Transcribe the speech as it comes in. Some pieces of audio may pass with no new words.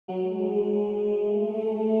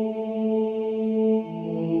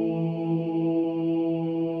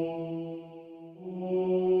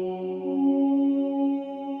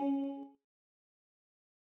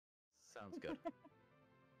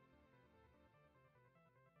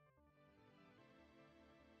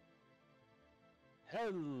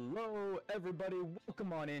Hello everybody,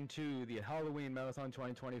 welcome on into the Halloween Marathon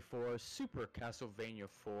 2024 Super Castlevania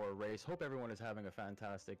IV race. Hope everyone is having a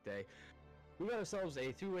fantastic day. We got ourselves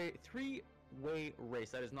a three-way race.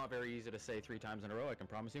 That is not very easy to say 3 times in a row, I can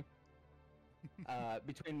promise you.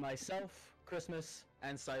 Between myself, Christmas,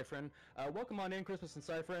 and cypherin. Welcome on in, Christmas and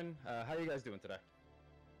cypherin. How are you guys doing today?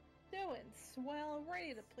 Doing swell,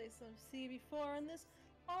 ready to play some CB4 on this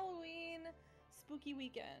Halloween spooky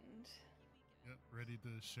weekend. Yep, ready to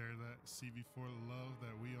share that CV4 love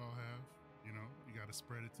that we all have. You know, you got to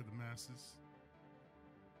spread it to the masses.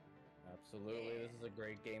 Absolutely, This is a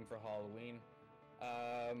great game for Halloween.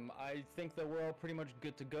 I think that we're all pretty much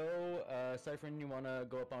good to go. cypherin, you want to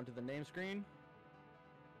go up onto the name screen?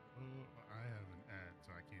 Oh, I have an ad,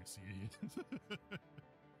 so I can't see it.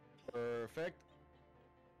 Perfect.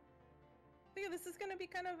 Yeah, this is going to be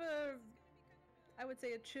kind of I would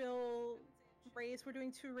say a chill race. We're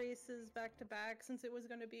doing 2 races back to back since it was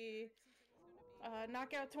going to be a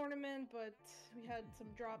knockout tournament, but we had some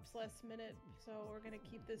drops last minute, so we're going to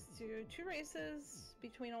keep this to 2 races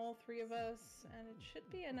between all 3 of us, and it should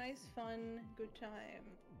be a nice, fun, good time.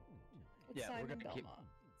 With Simon Belmont.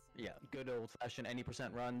 Yeah, good old-fashioned any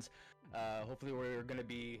percent runs. Hopefully, we're gonna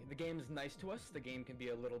be. The game's nice to us. The game can be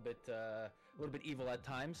a little bit evil at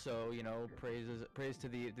times. So you know, praise to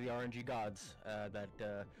the RNG gods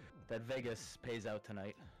that Vegas pays out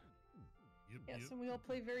tonight. Yes, and we all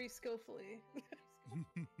play very skillfully.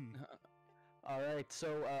 All right,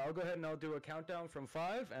 so I'll go ahead and I'll do a countdown from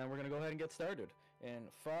 5, and we're gonna go ahead and get started. In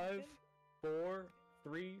 5, 4,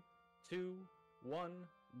 3, 2, 1,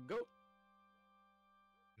 go.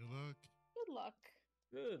 Good luck. Good luck.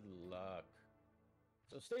 Good luck.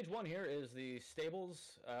 So stage 1 here is the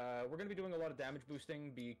stables. We're going to be doing a lot of damage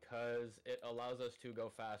boosting because it allows us to go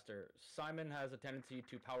faster. Simon has a tendency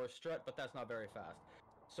to power strut, but that's not very fast.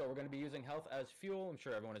 So we're going to be using health as fuel. I'm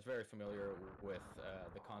sure everyone is very familiar with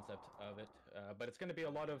the concept of it. But it's going to be a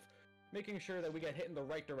lot of making sure that we get hit in the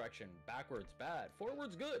right direction. Backwards, bad.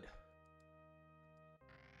 Forwards, good.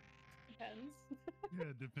 Depends. Yeah,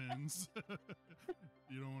 it depends.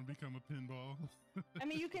 You don't want to become a pinball. I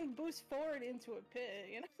mean, you can boost forward into a pit,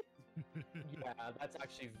 you know? Yeah, that's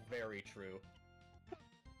actually very true.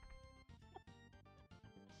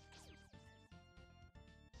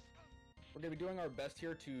 We're going to be doing our best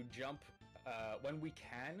here to jump when we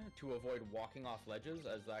can to avoid walking off ledges,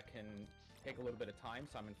 as that can take a little bit of time.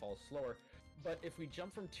 Simon falls slower. But if we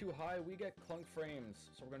jump from too high, we get clunk frames.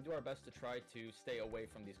 So we're going to do our best to try to stay away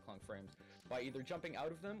from these clunk frames by either jumping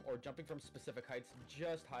out of them or jumping from specific heights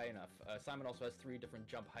just high enough. Simon also has 3 different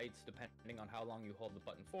jump heights depending on how long you hold the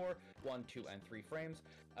button for, 1, 2, and 3 frames.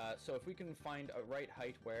 So if we can find a right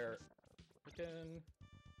height where...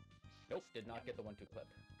 Nope, did not get the 1-2 clip.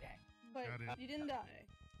 Dang. But you didn't die.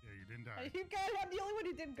 Yeah, you didn't die. You got it. I'm the only one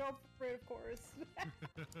who didn't go for it, of course.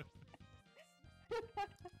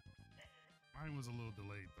 Mine was a little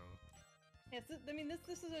delayed though. Yes, I mean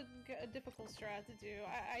this is a difficult strat to do.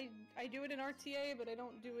 I do it in RTA, but I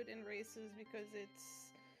don't do it in races because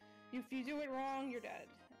it's if you do it wrong, you're dead,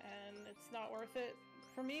 and it's not worth it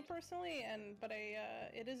for me personally. But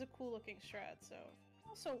it is a cool looking strat, so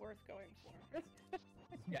also worth going for.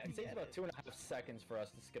 Yeah, it takes about 2.5 seconds for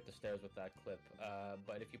us to skip the stairs with that clip.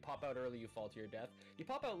 But if you pop out early, you fall to your death. You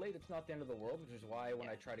pop out late, it's not the end of the world, which is why when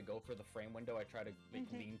I try to go for the frame window, I try to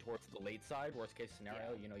lean towards the late side. Worst case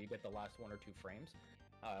scenario, you know, you get the last 1 or 2 frames,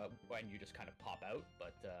 when you just kind of pop out.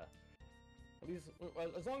 But at least,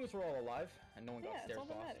 as long as we're all alive and no one got stairs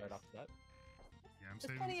boss right off the bat. Yeah,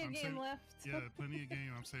 There's plenty of game left. Yeah, plenty of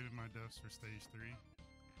game. I'm saving my deaths for stage 3,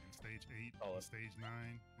 and stage 8, and stage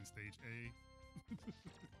 9, and stage A.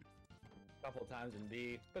 A couple of times in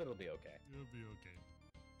B, but it'll be okay. It'll be okay.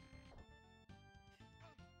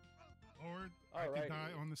 Or I could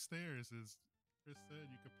die on the stairs, as Chris said.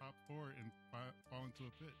 You could pop forward and fall into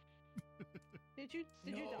a pit. Did you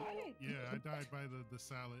die? Yeah, I died by the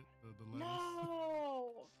salad, the lettuce.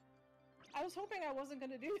 No! I was hoping I wasn't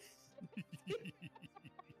gonna do this.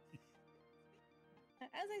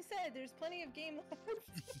 As I said, there's plenty of game left.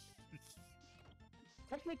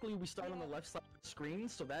 Technically, we start on the left side of the screen,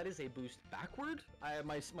 so that is a boost backward.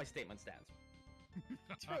 My statement stands.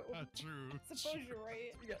 True. True. I suppose you're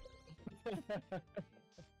right. Yeah.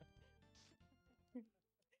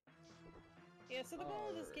 Yeah, so the goal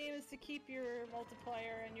of this game is to keep your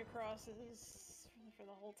multiplier and your crosses for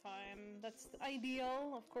the whole time. That's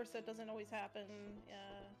ideal. Of course, that doesn't always happen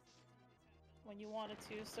when you want it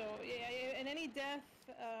to. So, yeah, in any death,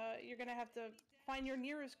 you're gonna have to find your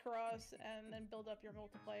nearest cross and then build up your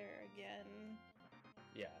multiplier again.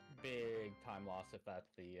 Yeah, big time loss if that's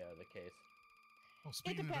the case. Oh,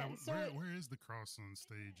 speaking of that, where is the cross on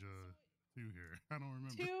stage 2 here? I don't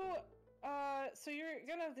remember. 2, so you're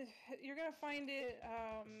gonna find it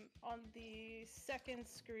on the second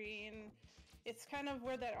screen. It's kind of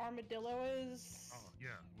where that armadillo is. Oh yeah,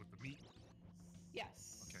 with the meat.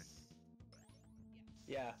 Yes. Okay.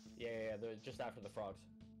 Yeah. They're just after the frogs.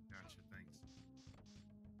 Gotcha. Thanks.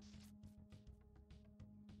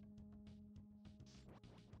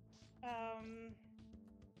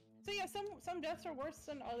 So yeah, some deaths are worse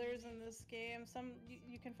than others in this game. Some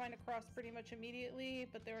you can find a cross pretty much immediately,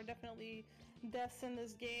 but there are definitely deaths in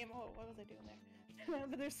this game. Oh, what was I doing there?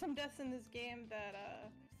 But there's some deaths in this game that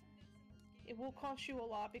it will cost you a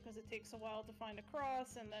lot because it takes a while to find a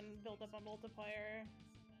cross and then build up a multiplier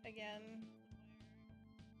again.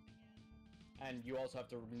 And you also have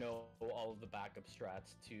to know all of the backup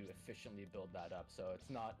strats to efficiently build that up. So it's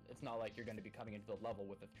not like you're going to be coming into the level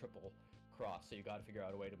with a triple cross. So you got to figure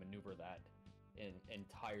out a way to maneuver that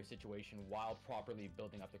entire situation while properly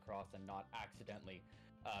building up the cross and not accidentally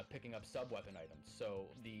picking up sub-weapon items. So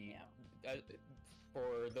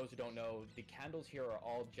for those who don't know, the candles here are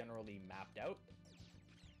all generally mapped out.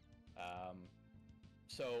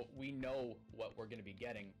 So we know what we're going to be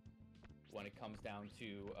getting when it comes down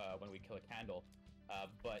to when we kill a candle.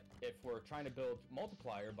 But if we're trying to build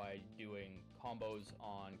multiplier by doing combos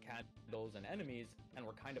on candles and enemies, and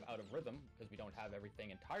we're kind of out of rhythm because we don't have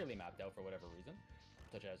everything entirely mapped out for whatever reason,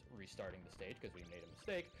 such as restarting the stage because we made a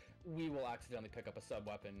mistake, we will accidentally pick up a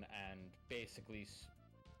sub-weapon and basically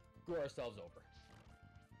screw ourselves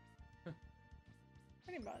over.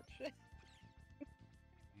 Pretty much.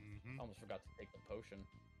 Almost forgot to take the potion.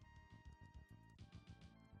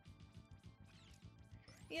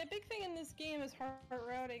 Yeah, big thing in this game is heart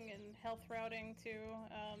routing and health routing too.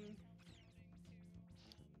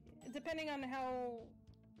 Depending on how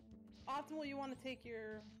optimal you want to take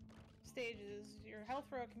your stages, your health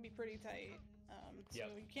route can be pretty tight. So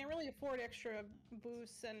you can't really afford extra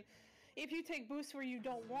boosts, and if you take boosts where you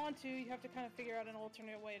don't want to, you have to kind of figure out an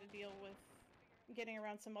alternate way to deal with getting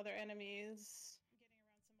around some other enemies.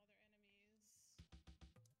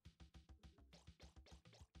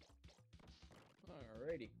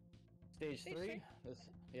 Alrighty. Stage 3.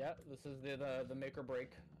 This is the make or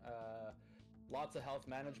break. Lots of health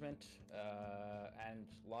management and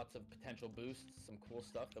lots of potential boosts, some cool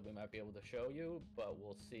stuff that we might be able to show you, but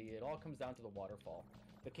we'll see. It all comes down to the waterfall.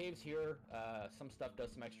 The caves here, some stuff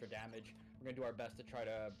does some extra damage. We're going to do our best to try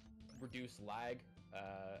to reduce lag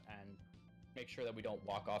and make sure that we don't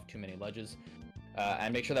walk off too many ledges.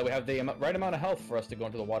 And make sure that we have the right amount of health for us to go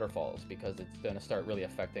into the waterfalls, because it's going to start really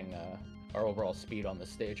affecting our overall speed on this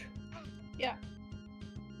stage. Yeah.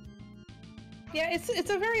 Yeah, it's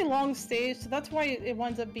a very long stage, so that's why it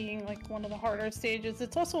winds up being like one of the harder stages.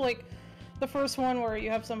 It's also like the first one where you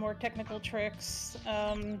have some more technical tricks.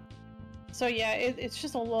 So yeah, it's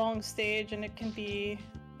just a long stage, and it can be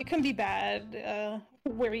bad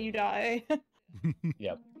where you die.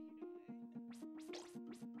 Yep.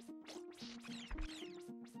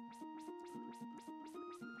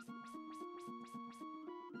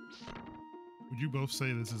 Would you both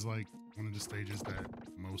say this is like one of the stages that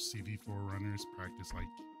most CV4 runners practice like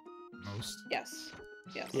most? Yes.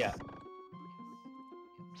 Yes. Yeah.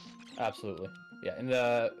 Absolutely. Yeah, and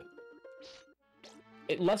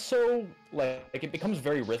it less so like it becomes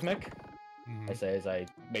very rhythmic. I say as I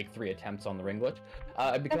make 3 attempts on the ring glitch.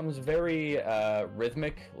 It becomes very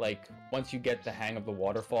rhythmic, like once you get the hang of the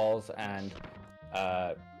waterfalls, and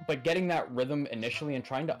but getting that rhythm initially and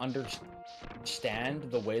trying to understand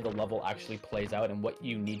the way the level actually plays out and what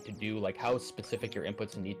you need to do, like how specific your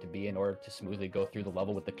inputs need to be in order to smoothly go through the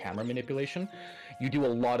level with the camera manipulation. You do a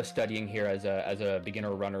lot of studying here as a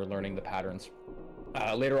beginner runner, learning the patterns.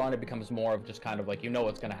 Later on, it becomes more of just kind of like, you know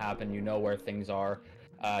what's going to happen, you know where things are,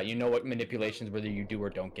 you know what manipulations, whether you do or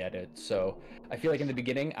don't get it. So I feel like in the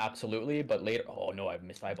beginning, absolutely, but later, oh no, I've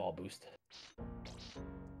missed my ball boost.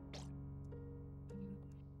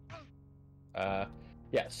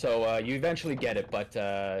 Yeah, so you eventually get it, but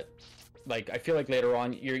like I feel like later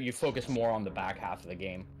on you focus more on the back half of the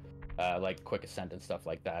game, like quick ascent and stuff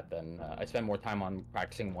like that. Then I spend more time on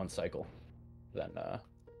practicing one cycle than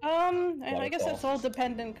and I guess that's all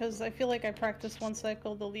dependent, because I feel like I practice one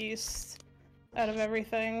cycle the least out of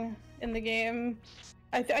everything in the game.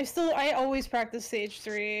 I always practice stage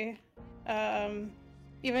 3,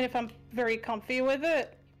 even if I'm very comfy with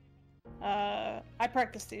it. I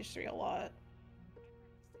practice stage 3 a lot.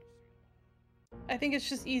 I think it's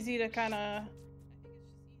just easy to kind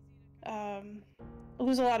of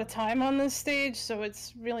lose a lot of time on this stage, so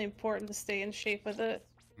it's really important to stay in shape with it.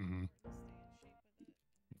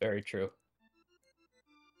 Very true.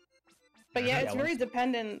 But yeah, it's very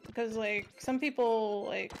dependent because like some people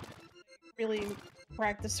like really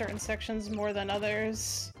practice certain sections more than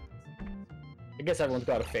others. I guess everyone's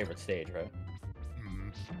got a favorite stage, right? Mm-hmm.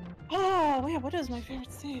 Oh, yeah, what is my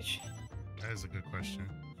favorite stage? That is a good question.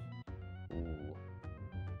 Ooh.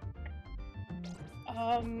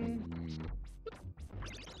 I'm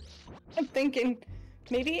thinking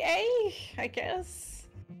maybe A, I guess.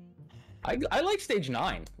 I like stage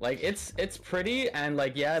 9. Like it's pretty and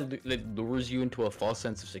like yeah, it lures you into a false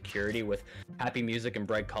sense of security with happy music and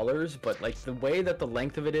bright colors, but like the way that the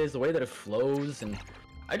length of it is, the way that it flows, and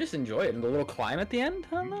I just enjoy it. And the little climb at the end,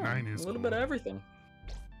 I don't know, 9 is a little cool. bit of everything.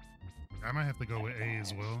 I might have to go with A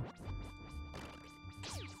as well.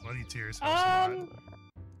 Bloody Tears helps a lot.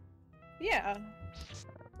 Yeah.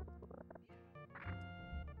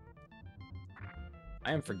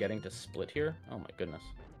 I am forgetting to split here. Oh my goodness.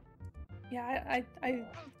 Yeah, I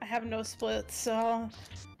have no splits, so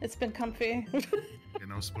it's been comfy. Yeah,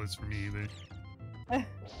 no splits for me either.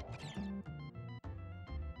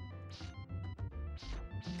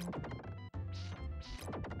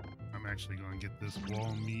 I'm actually going to get this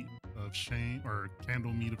wall meat of shame, or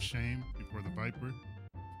candle meat of shame before the Viper.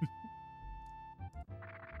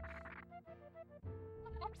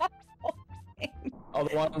 Oh,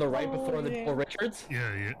 the one on the right before the Bill Richards?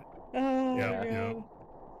 Yeah, yeah. Oh, Yeah. Yeah.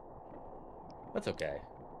 That's okay.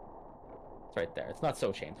 It's right there. It's not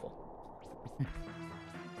so shameful.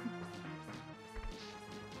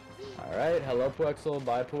 Alright, hello Puexel,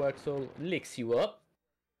 bye Puexel. Licks you up.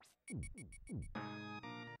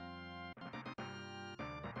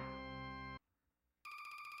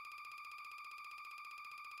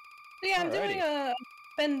 Yeah, I'm Alrighty. doing a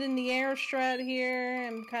bend in the air strat here.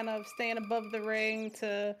 I'm kind of staying above the ring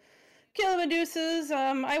to kill the Medusas.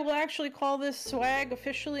 I will actually call this swag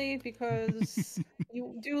officially because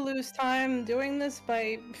you do lose time doing this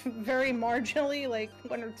by very marginally, like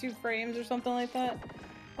 1 or 2 frames or something like that.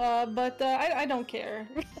 But I don't care.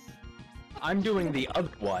 I'm doing the other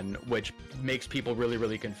one, which makes people really,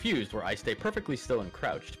 really confused, where I stay perfectly still and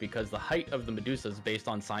crouched, because the height of the Medusa is based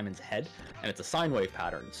on Simon's head, and it's a sine wave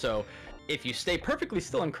pattern. So if you stay perfectly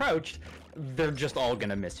still and crouched, they're just all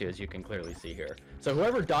gonna miss you, as you can clearly see here. So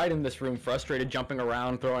whoever died in this room, frustrated, jumping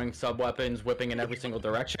around, throwing sub-weapons, whipping in every single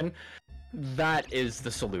direction, that is the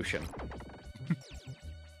solution.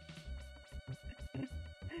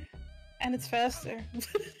 And it's faster.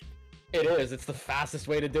 It is. It's the fastest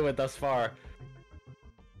way to do it thus far.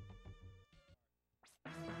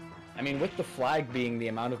 I mean, with the flag being the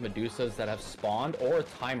amount of Medusas that have spawned, or a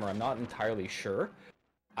timer, I'm not entirely sure.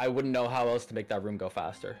 I wouldn't know how else to make that room go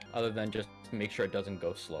faster, other than just make sure it doesn't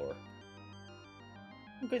go slower.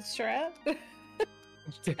 Good strat.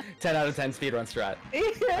 10 out of 10 speedrun strat.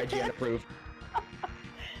 IGN approved.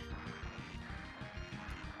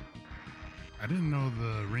 I didn't know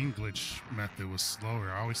the ring glitch method was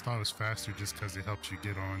slower. I always thought it was faster just because it helps you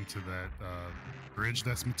get onto that bridge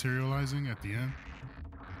that's materializing at the end.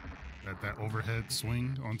 That overhead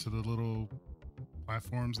swing onto the little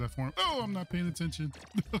platforms that form. Oh, I'm not paying attention.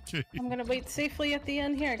 Okay. I'm gonna wait safely at the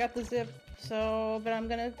end here. I got the zip, but I'm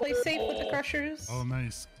gonna play safe with the crushers. Oh,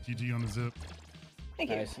 nice. GG on the zip.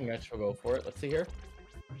 Thank you. Nice, I'm gonna go for it. Let's see here.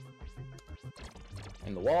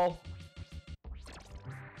 In the wall.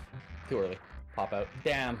 Too early. Pop out.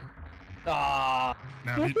 Damn. Ah.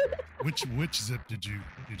 Now, which zip did you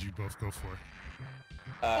both go for?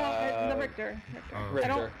 The Richter. Richter. I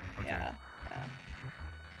don't. Okay. Yeah.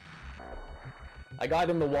 I got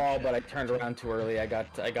in the wall, but I turned around too early. I got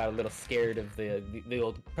a little scared of the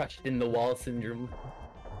old crushed in the wall syndrome.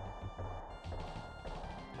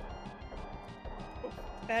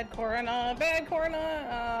 Bad Corona. Bad Corona.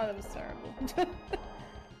 Ah, that was terrible.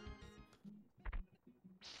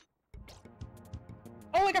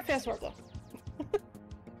 Oh, I got fast warp though.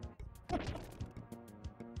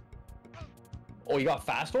 Oh, you got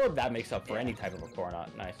fast orb? That makes up for any type of a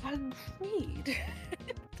Coronat. Nice. Agreed.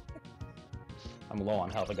 I'm low on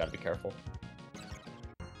health. I gotta be careful.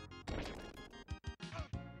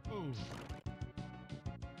 Oh.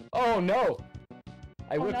 Oh no!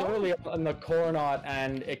 I whipped no? early on the Coronat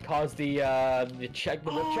and it caused the whip check.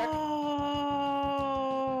 Oh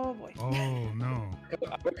boy. Oh no.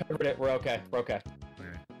 I recovered it. We're okay. We're okay. Okay.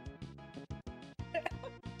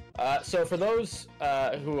 So for those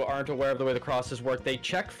who aren't aware of the way the crosses work, they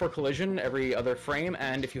check for collision every other frame,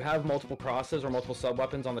 and if you have multiple crosses or multiple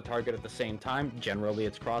sub-weapons on the target at the same time, generally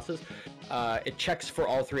it's crosses, it checks for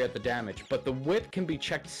all 3 at the damage, but the whip can be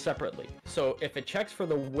checked separately. So if it checks for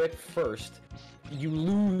the whip first, you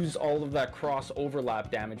lose all of that cross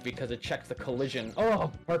overlap damage because it checks the collision.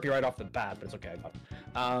 Oh, harpy right off the bat, but it's okay, I got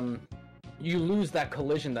it. you lose that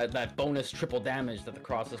collision, that bonus triple damage that the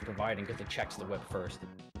cross is providing because it checks the whip first.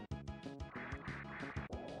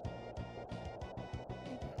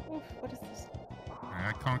 Oof, what is this?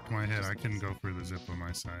 I conked my head. I couldn't go for the zip on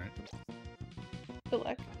my side. Good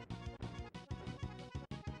luck.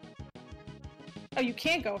 Oh, you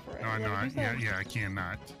can't go for it. No, no, yeah, I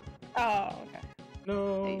cannot. Oh, okay.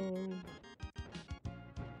 No. Hey.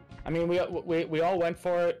 I mean, we all went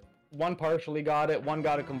for it. One partially got it. One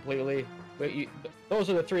got it completely. But those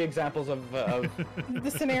are the 3 examples of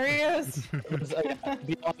the scenarios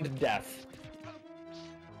beyond death.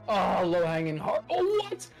 Oh, low hanging heart. Oh,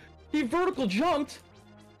 what? He vertical jumped.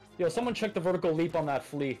 Yo, someone check the vertical leap on that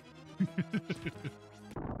flea.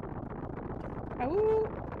 Ow.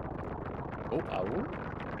 Oh, ow.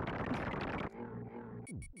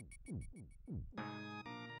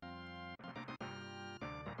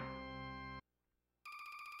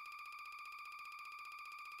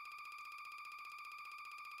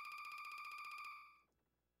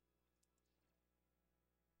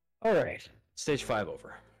 Alright, stage 5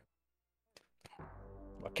 over.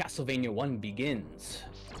 Well, Castlevania 1 begins.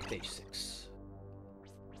 Stage 6.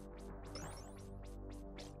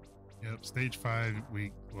 Yep, stage 5,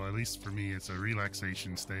 well, at least for me, it's a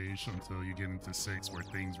relaxation stage until you get into 6 where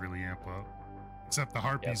things really amp up. Except the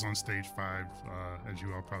harpies on stage 5, as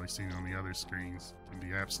you all probably seen on the other screens, can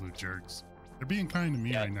be absolute jerks. They're being kind to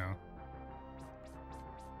me right now.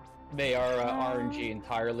 They are RNG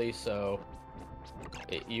entirely, so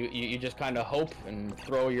you just kind of hope and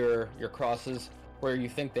throw your crosses where you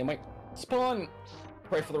think they might spawn.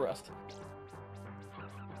 Pray for the rest.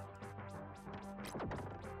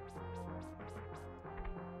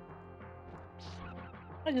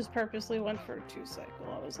 I just purposely went for a 2 cycle.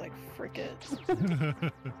 I was like, frick it.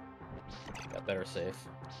 Got better safe.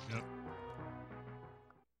 Yep.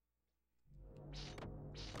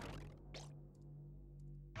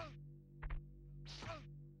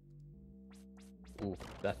 Ooh,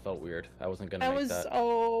 that felt weird. I wasn't gonna make that.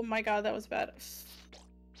 Oh my god, that was bad.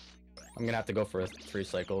 I'm gonna have to go for a 3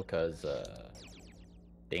 cycle because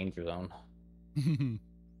danger zone.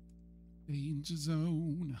 Danger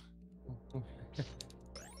zone.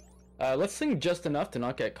 Let's sing just enough to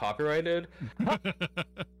not get copyrighted.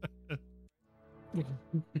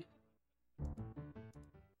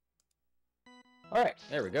 Alright,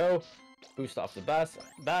 there we go. Boost off the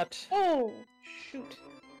bat. Oh, shoot.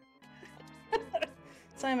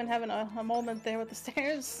 Simon having a moment there with the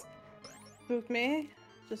stairs. Spooked me,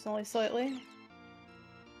 just only slightly.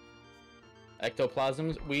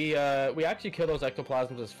 Ectoplasms. We actually kill those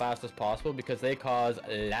ectoplasms as fast as possible because they cause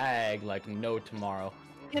lag like no tomorrow.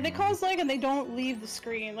 Yeah, they cause lag and they don't leave the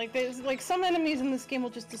screen. Like there's like some enemies in this game will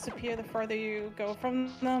just disappear the farther you go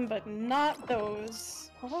from them, but not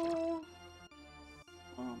those. Oh,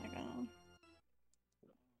 oh my god.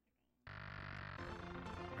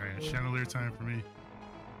 Alright, chandelier time for me.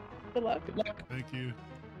 Good luck. Good luck. Thank you.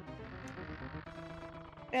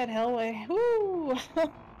 Bad Hellway. Woo!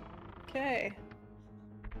 Okay.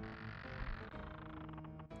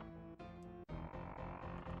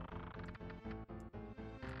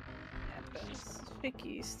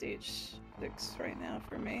 Picky stage 6 right now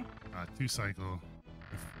for me. 2 cycle.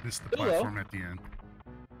 This is the platform at the end.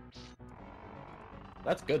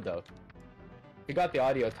 That's good though. If you got the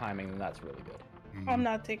audio timing, then that's really good. Mm-hmm. I'm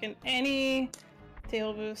not taking any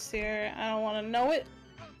tail boosts here. I don't want to know it.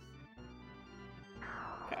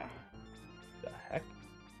 Okay. The heck?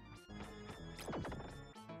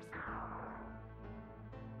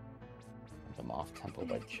 I'm off tempo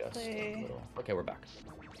by just a little. Okay, we're back.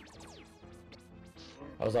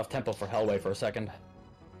 I was off tempo for Hellway for a second.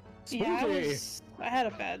 Yeah, I had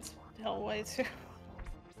a bad Hellway too.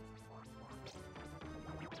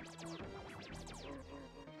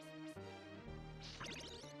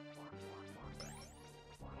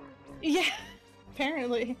 Yeah,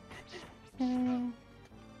 apparently.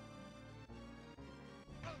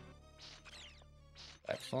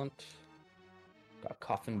 Excellent. Got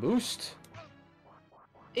coffin boost.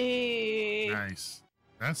 Nice.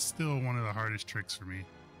 That's still one of the hardest tricks for me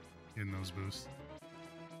in those boosts.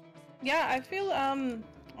 Yeah, I feel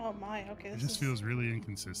oh my, okay. It just feels really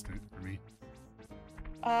inconsistent for me.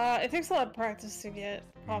 It takes a lot of practice to get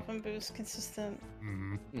coffin boost consistent.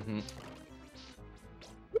 Mm-hmm.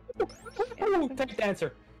 Ooh, tank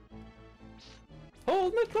dancer.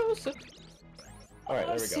 Hold me closer. Alright,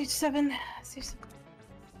 there we go. Stage 7. Stage 7.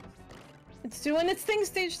 It's doing its thing,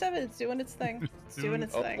 stage 7. It's doing its thing. It's doing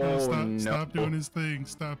its thing. Oh, stop, no. Stop doing his thing.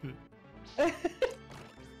 Stop it.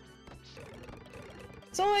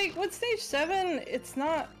 So, like, with stage 7, it's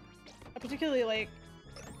not a particularly, like...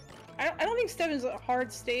 I don't think 7 is a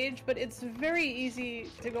hard stage, but it's very easy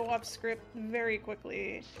to go off script very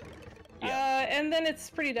quickly. Yeah. And then it's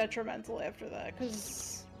pretty detrimental after that,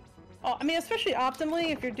 because... I mean, especially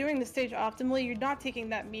optimally, if you're doing the stage optimally, you're not taking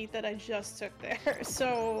that meat that I just took there.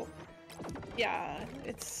 So, yeah,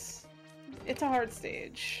 it's a hard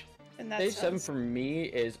stage. And Stage 7 for me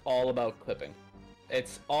is all about clipping.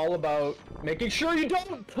 It's all about making sure you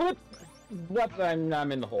don't clip what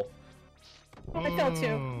I'm in the hole. I fell too.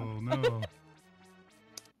 Oh, no.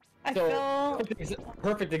 I fell...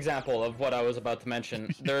 Perfect example of what I was about to mention.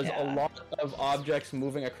 There's a lot of objects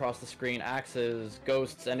moving across the screen, axes,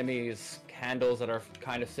 ghosts, enemies, candles that are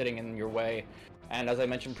kind of sitting in your way. And as I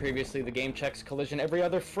mentioned previously, the game checks collision every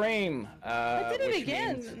other frame. I did it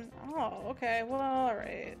again! Means... Oh, okay, well,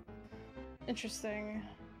 alright. Interesting.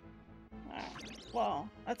 Well,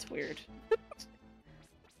 that's weird.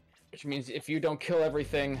 Which means if you don't kill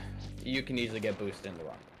everything, you can easily get boosted in the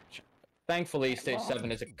wrong direction. Thankfully, stage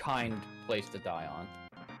 7 is a kind place to die on.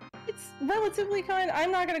 It's relatively kind.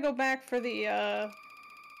 I'm not gonna go back for the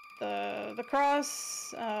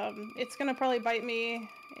cross. It's gonna probably bite me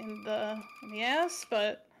in the ass,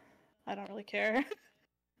 but I don't really care.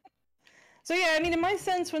 So yeah, I mean, in my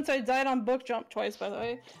sense, once I died on book jump twice, by the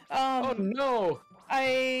way. Oh no!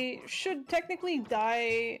 I should technically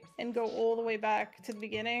die and go all the way back to the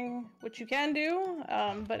beginning, which you can do,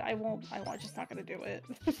 but I won't. I'm just not gonna do it.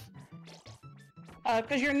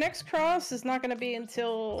 Because your next cross is not gonna be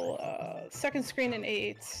until second screen in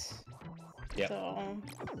 8. Yeah. So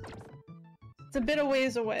it's a bit of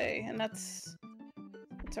ways away, and it's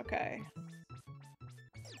okay.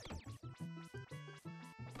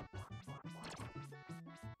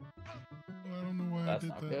 I don't know why That's I did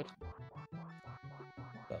not that. good.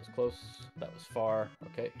 That was close. That was far.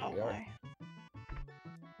 Okay, here we are. My.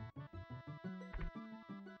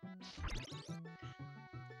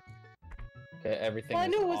 Okay, everything. Well, I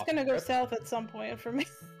knew it was off gonna go script. south at some point for me.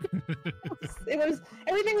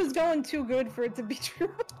 Everything was going too good for it to be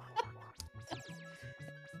true.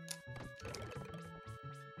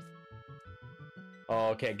 Oh,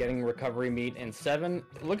 okay, getting recovery meat in 7.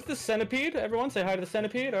 Look at the centipede. Everyone say hi to the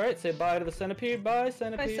centipede. All right, say bye to the centipede. Bye,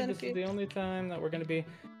 centipede. This is centipede. the only time that we're going to be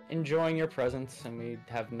enjoying your presence, and we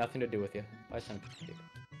have nothing to do with you. Bye, centipede.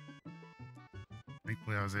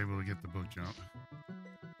 Thankfully, I was able to get the book jump.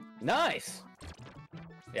 Nice!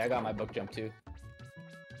 Yeah, I got my book jump too.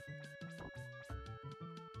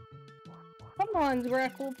 Come on,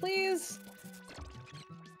 Grackle, please.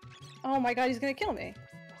 Oh my god, he's gonna kill me.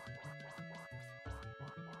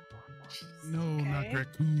 No, Okay. not that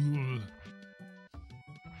cool.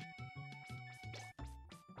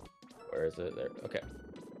 Where is it? There. Okay.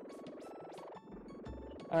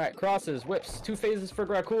 Alright, crosses, whips, 2 phases for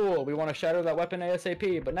Gracul. We want to shatter that weapon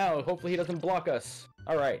ASAP, but now, hopefully he doesn't block us.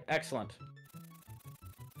 Alright, excellent.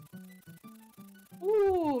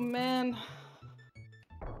 Ooh, man.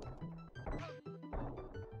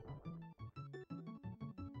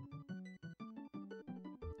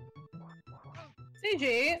 Stage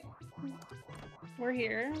 8. We're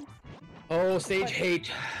here. Oh, stage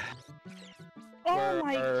hate. Oh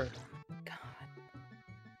my Where- god.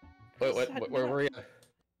 Wait, where were you?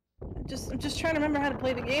 I'm just trying to remember how to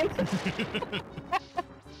play the game.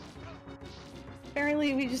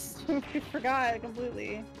 Apparently we forgot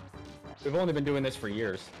completely. We've only been doing this for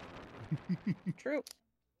years. True.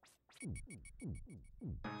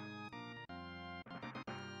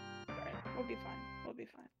 Alright, we'll be fine. We'll be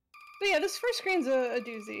fine. But yeah, this first screen's a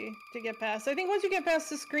doozy to get past. I think once you get past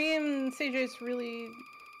the screen, Stage 8's really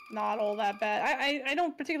not all that bad. I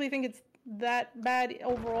don't particularly think it's that bad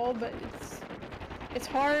overall, but it's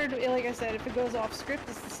hard. Like I said, if it goes off script,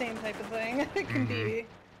 it's the same type of thing. It can be.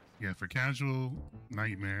 Yeah, for casual,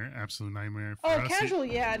 nightmare, absolute nightmare. For Oh, us, casual,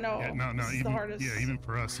 yeah, no. Yeah, no, This is even the hardest. yeah, even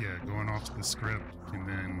for us, yeah, going off the script and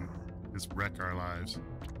then just wreck our lives.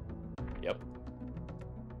 Yep.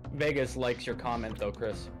 Vegas likes your comment though,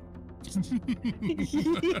 Chris.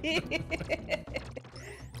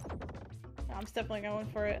 I'm definitely going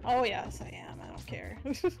for it. Oh yes, I am. I don't care.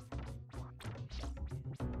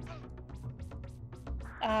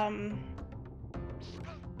 Oh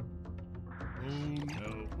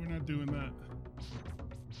no, we're not doing that.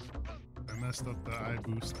 I messed up the eye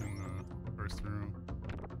boost in the first room.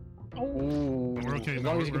 Ooh. But we're okay. As No,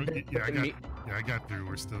 long as you we're, can yeah, I got through.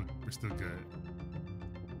 We're still good.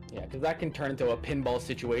 Yeah, because that can turn into a pinball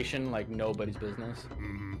situation like nobody's business.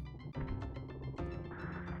 Mm-hmm.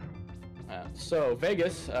 So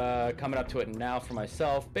Vegas, coming up to it now for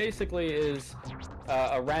myself, basically is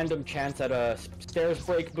a random chance at a stairs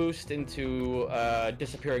break boost into a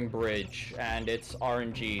disappearing bridge, and it's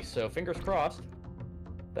RNG. So fingers crossed.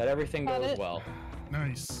 that everything Got goes it. well.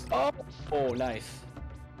 Nice. Oh, nice.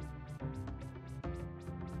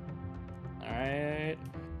 Alright.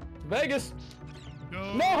 Vegas!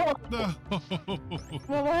 Go. No! No.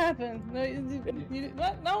 What happened? No,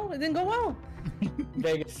 what? No, it didn't go well.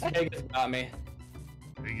 Vegas got me.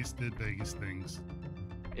 Vegas did Vegas things.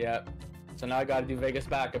 Yep. So now I gotta do Vegas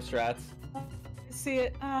backup strats. I see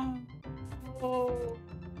it. Oh.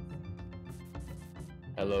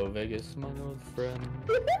 Hello, Vegas, my old friend.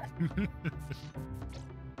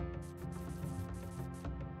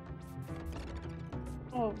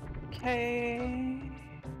 Okay.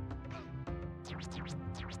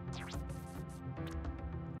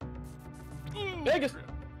 Vegas!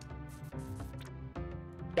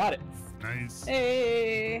 Got it. Nice.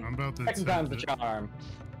 Hey. I'm about to Second time's the charm.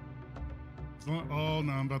 Oh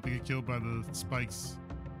no, I'm about to get killed by the spikes.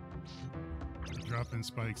 Dropping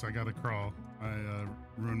spikes. I gotta crawl. I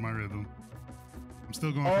ruined my rhythm. I'm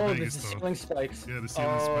still going for Vegas the though. ceiling spikes. Yeah, the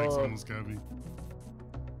ceiling spikes almost got me.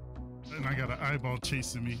 And I got an eyeball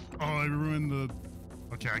chasing me. Oh, I ruined the...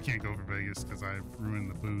 Okay, I can't go for Vegas because I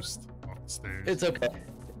ruined the boost off the stairs. It's okay.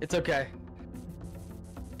 It's okay.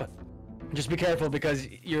 But just be careful because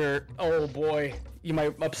you're... Oh boy, you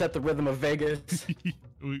might upset the rhythm of Vegas.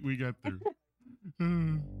 we got through.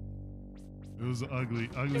 It was ugly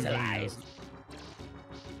It's Vegas. alive.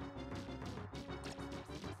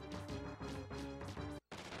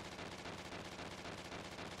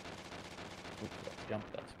 Jump,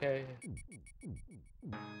 that's okay.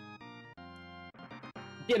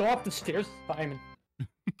 Get off the stairs, Simon.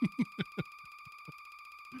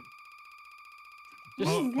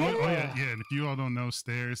 Oh yeah. And if you all don't know,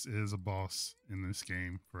 stairs is a boss in this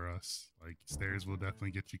game for us. Like, stairs will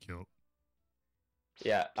definitely get you killed.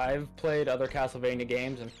 Yeah, I've played other Castlevania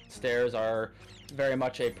games, and stairs are very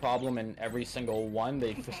much a problem in every single one.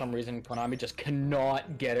 They, for some reason, Konami just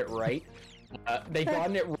cannot get it right. They've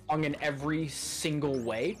gotten it wrong in every single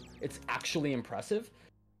way. It's actually impressive.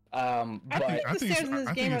 I think the stairs in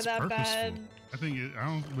this game are that bad.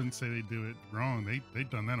 I wouldn't say they do it wrong. They've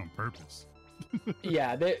done that on purpose.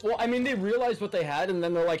 Yeah, they realized what they had, and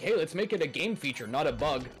then they're like, hey, let's make it a game feature, not a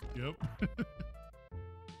bug. Yep.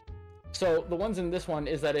 So the ones in this one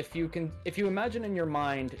is that if you imagine in your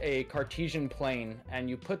mind a Cartesian plane and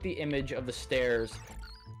you put the image of the stairs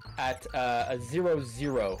at a 0,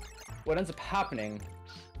 0, what ends up happening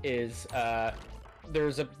is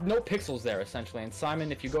there's no pixels there essentially, and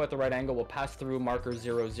Simon, if you go at the right angle, will pass through marker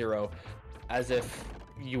 0, 0 as if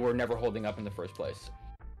you were never holding up in the first place.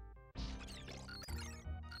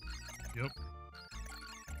 Yep.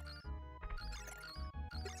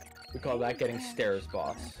 We call that getting stairs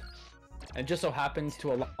boss. And it just so happens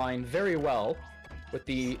to align very well with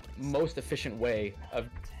the most efficient way of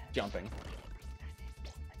jumping.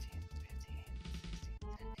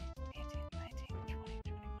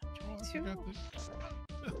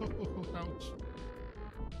 Ouch.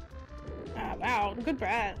 Ah, wow, good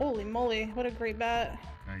bat. Holy moly, what a great bat.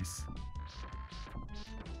 Nice.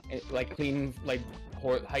 Like clean, like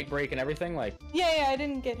height break and everything, like. Yeah, I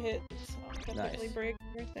didn't get hit, so I Nice. definitely break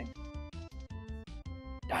everything.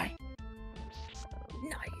 Die.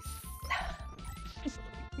 Nice.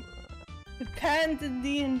 The patented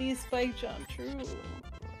D&D spike jump, true.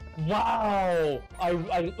 Wow.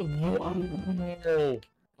 Wow.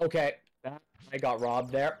 Okay. I got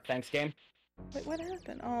robbed there. Thanks, game. Wait, what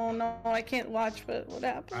happened? Oh no, I can't watch, but what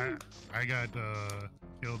happened? I got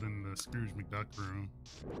killed in the Scrooge McDuck room.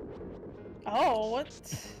 Oh, what?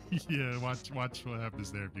 Yeah, watch what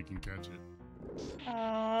happens there if you can catch it.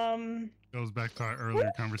 Goes back to our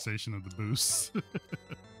earlier conversation of the boosts.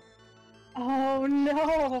 Oh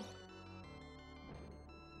no.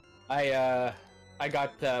 I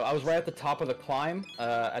was right at the top of the climb,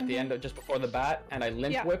 at the end of just before the bat, and I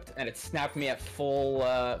limp whipped, and it snapped me at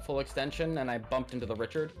full extension, and I bumped into the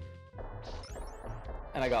Richard,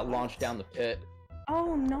 and I got launched down the pit.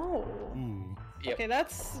 Oh no. Ooh. Yep. Okay,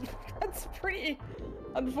 that's pretty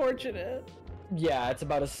unfortunate. Yeah, it's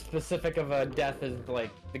about as specific of a death as like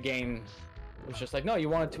the game was just like, no, you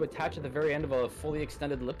wanted to attach at the very end of a fully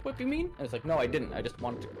extended lip whip, you mean? And it's like, no, I didn't. I just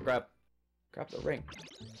wanted to grab the ring.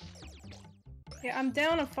 Yeah, I'm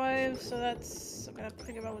down a 5, so that's... I'm gonna have to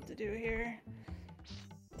think about what to do here.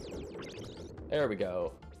 There we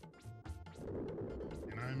go.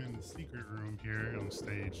 And I'm in the secret room here on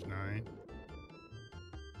stage 9.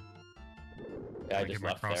 Yeah, I get just my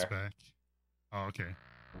left cross there. back. Oh, okay.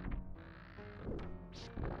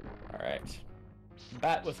 Alright.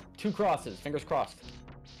 Bat with 2 crosses, fingers crossed.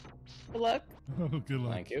 Good luck. Oh, good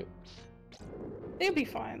luck. Thank you. They'll be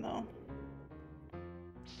fine, though.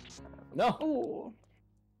 No! Ooh.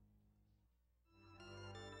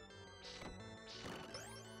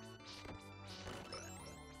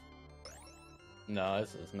 No,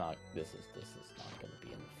 this is not. This is not going to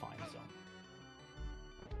be in the fine zone.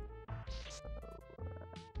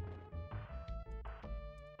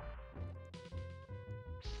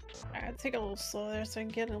 Alright, take a little slow there so I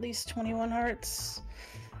can get at least 21 hearts.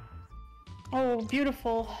 Oh,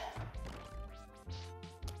 beautiful.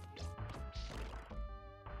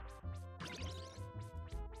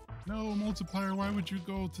 No, multiplier, why would you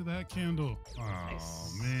go to that candle? Oh,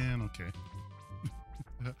 Nice. man, okay.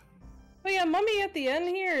 But yeah, Mummy at the end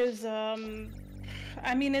here is, I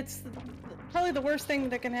mean, it's probably the worst thing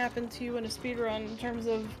that can happen to you in a speedrun in terms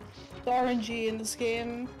of the RNG in this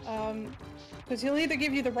game. Because he'll either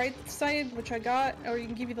give you the right side, which I got, or he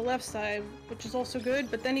can give you the left side, which is also good,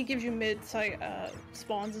 but then he gives you mid-side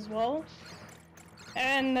spawns as well.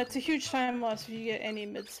 And that's a huge time loss if you get any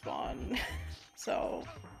mid-spawn. So,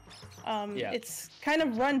 Yeah. it's kind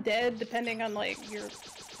of run dead depending on, like, your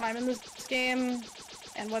time in this game,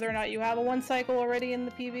 and whether or not you have a one cycle already in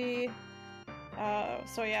the PB.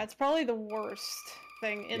 So yeah, it's probably the worst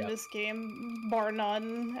thing in this game, bar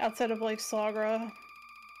none, outside of, like, Sagra.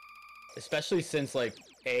 Especially since, like,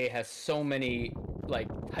 A has so many, like,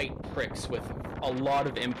 tight tricks with a lot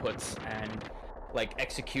of inputs and, like,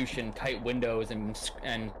 execution, tight windows,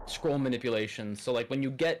 and scroll manipulations. So, like, when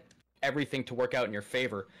you get everything to work out in your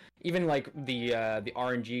favor, even, like, the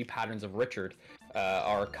RNG patterns of Richard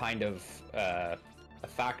are kind of a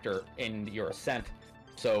factor in your ascent.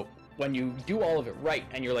 So when you do all of it right,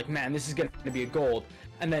 and you're like, man, this is going to be a gold,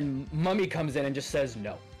 and then Mummy comes in and just says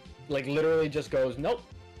no. Like, literally just goes, nope.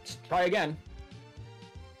 Try again.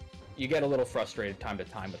 You get a little frustrated time to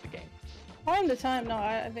time with the game. Time to time, no,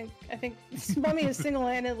 I think Mummy has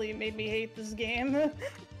single-handedly made me hate this game.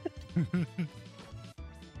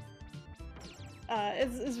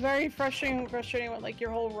 It's very frustrating when, like, your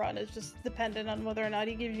whole run is just dependent on whether or not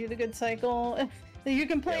he gives you the good cycle. You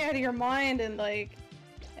can play out of your mind and, like,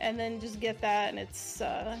 and then just get that, and it's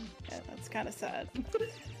yeah, that's kind of sad.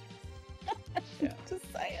 Yeah.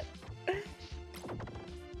 Just say it.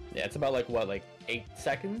 Yeah, it's about, like, what, like 8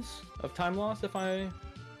 seconds of time loss if I...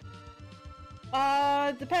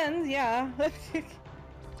 Depends, yeah.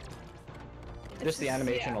 Just the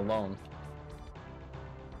animation alone.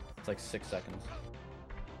 It's like 6 seconds.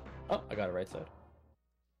 Oh, I got it right side.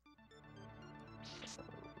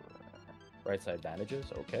 Right side bandages,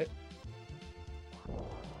 okay.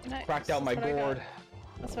 Nice. Cracked out my gourd.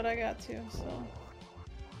 That's what I got too, so...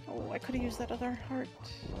 Oh, I could have used that other heart.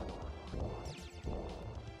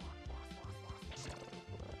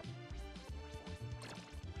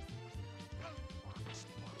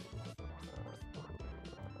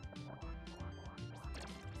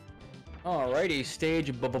 Alrighty,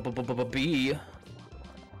 stage B.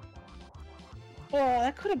 Oh,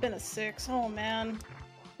 that could have been a 6. Oh man.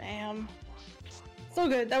 Damn. So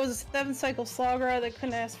good. That was a 7-cycle Sagra. They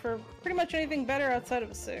couldn't ask for pretty much anything better outside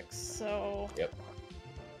of a 6, so... Yep.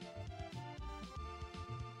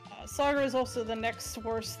 Sagra is also the next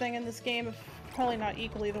worst thing in this game, if probably not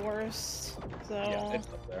equally the worst, so... Yeah, it's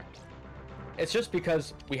up there. It's just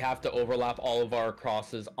because we have to overlap all of our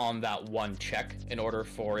crosses on that one check in order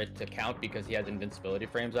for it to count, because he has invincibility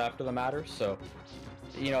frames after the matter, so...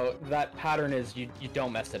 You know, that pattern is you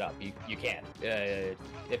don't mess it up. You can't.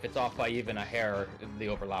 If it's off by even a hair, the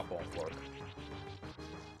overlap won't work.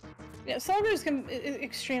 Yeah, Sagra is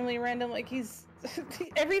extremely random. Like, he's...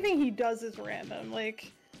 everything he does is random.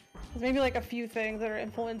 Like, there's maybe, like, a few things that are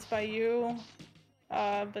influenced by you,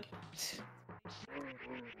 but...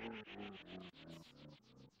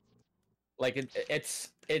 Like, it's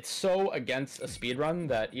so against a speedrun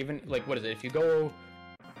that even, like, what is it? If you go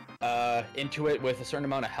into it with a certain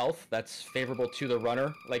amount of health that's favorable to the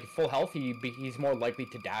runner, like full health, he's more likely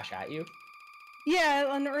to dash at you. Yeah,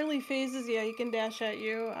 on early phases, yeah, he can dash at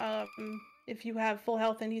you. If you have full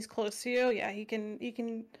health and he's close to you, yeah, he can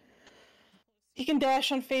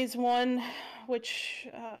dash on phase 1, which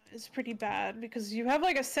is pretty bad because you have,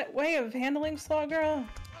 like, a set way of handling Sagra.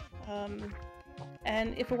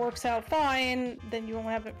 And if it works out fine, then you won't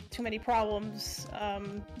have too many problems.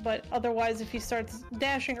 But otherwise, if he starts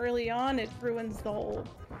dashing early on, it ruins the whole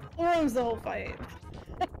fight.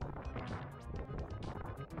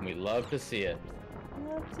 We love to see it.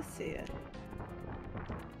 Love to see it.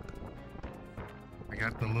 I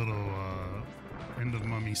got the little end of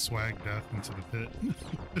Mummy swag death into the pit.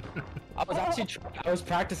 I was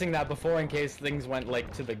practicing that before in case things went,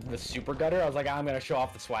 like, to the super gutter. I was like, I'm gonna show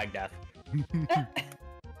off the swag death.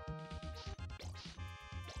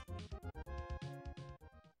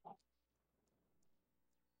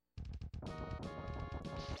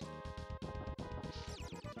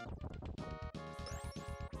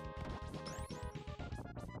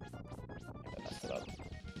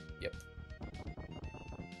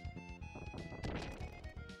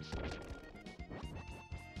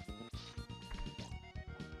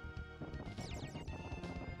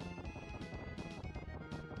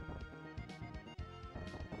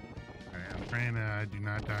 Praying that I do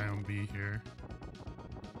not die on B here.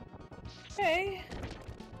 Okay.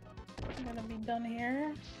 I'm gonna be done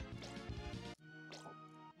here.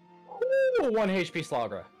 Ooh, 1 HP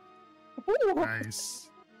Slagra. Ooh. Nice.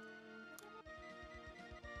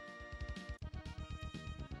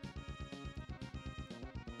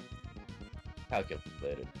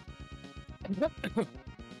 Calculated.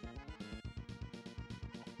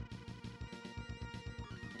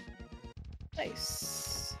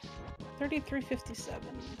 Nice. 3357.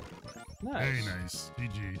 Nice. Very nice.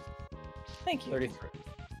 GG. Thank you. 33.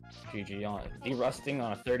 GG on it. Derusting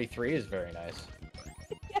on a 33 is very nice.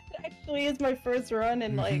 Yeah, it actually is my first run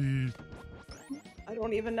in like, I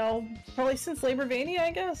don't even know, probably since Laborvania,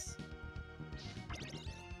 I guess.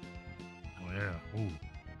 Oh yeah. Ooh.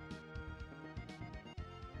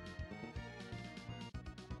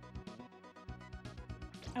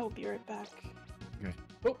 I will be right back. Okay.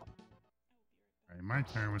 Oh. Alright, my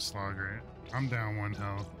turn with Slogger. I'm down 1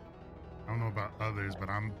 health. I don't know about others, but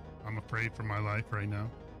I'm afraid for my life right now.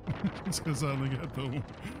 Just because I only got the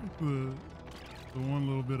one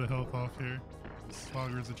little bit of health off here.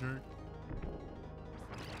 Slogger's a jerk.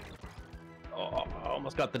 Oh, I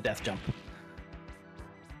almost got the death jump.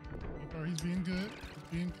 So far he's being good.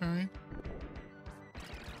 He's being kind.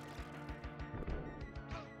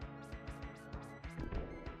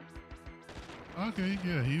 Okay,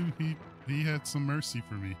 yeah, he had some mercy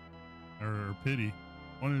for me. Or pity.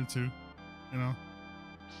 One of the two. You know.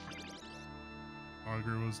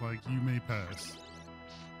 Augur was like, you may pass.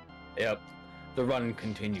 Yep. The run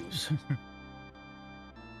continues.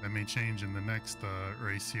 That may change in the next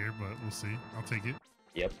race here, but we'll see. I'll take it.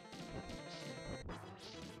 Yep.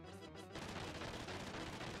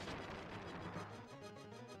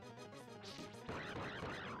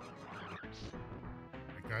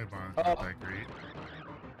 That guy bond's not that great.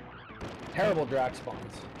 Terrible drag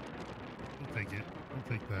spawns. We'll take it.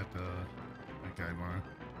 We'll take that guy bond.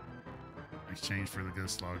 Exchange for the good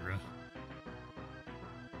Slagra.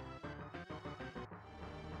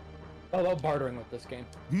 I love bartering with this game.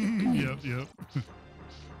 Yep.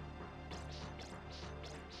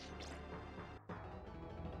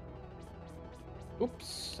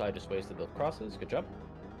 Oops, I just wasted those crosses. Good job.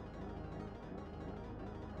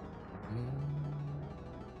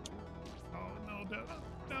 Oh no,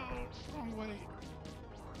 wrong way.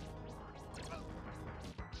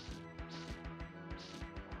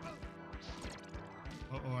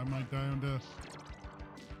 Uh-oh, I might die on death.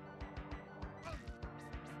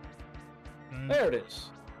 Okay. There it is.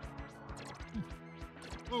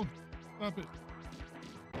 Oh, stop it.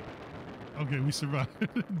 Okay, we survived.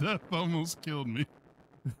 Death almost killed me.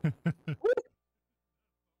 I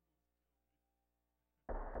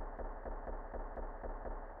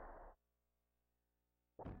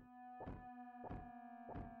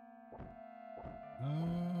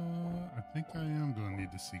think I am going to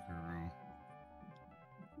need the secret room.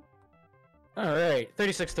 Alright,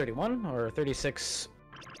 3631 or 36.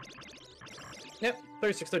 Yep,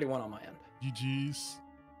 3631 on my end. GG's.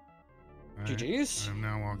 GG's. I'm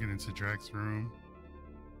now walking into Drax's room.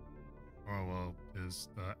 Oh, well, is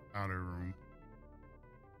the outer room.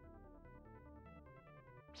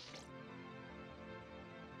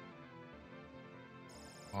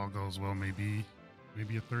 All goes well, maybe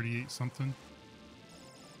a 38 something.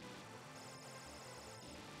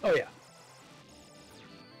 Oh yeah.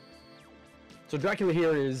 So Dracula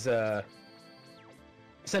here is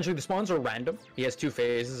essentially the spawns are random. He has 2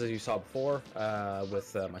 phases, as you saw before,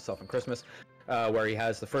 with myself and Christmas, where he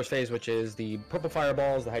has the first phase, which is the purple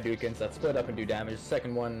fireballs, the Hadoukens that split up and do damage. The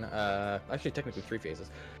second one, actually technically 3 phases.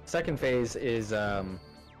 Second phase is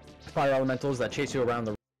fire elementals that chase you around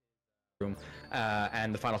the room,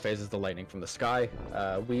 and the final phase is the lightning from the sky.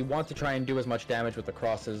 We want to try and do as much damage with the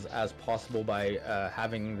crosses as possible by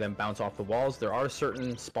having them bounce off the walls. There are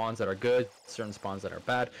certain spawns that are good, certain spawns that are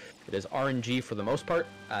bad. It is RNG for the most part,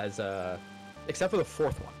 as except for the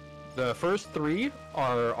 4th one. The first 3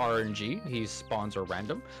 are RNG, these spawns are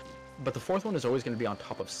random, but the 4th one is always going to be on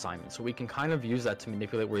top of Simon, so we can kind of use that to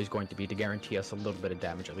manipulate where he's going to be to guarantee us a little bit of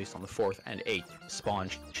damage, at least on the 4th and 8th spawn,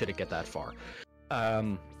 should it get that far.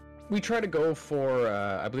 We try to go for,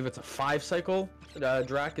 I believe it's a 5 cycle.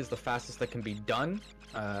 Drac is the fastest that can be done.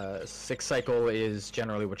 6 cycle is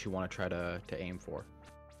generally what you want to try to aim for.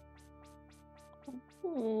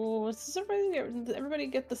 Ooh, does everybody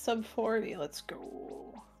get the sub 40? Let's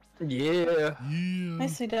go. Yeah.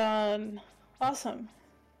 Nicely done. Awesome.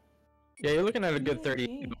 Yeah, you're looking at a good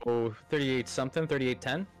 38 something,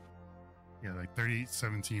 3810. Yeah, like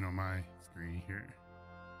 3817 on my screen here.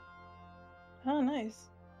 Oh,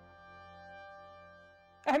 nice.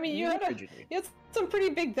 I mean, you had some pretty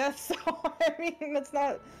big deaths, so I mean, that's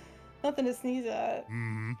nothing to sneeze at.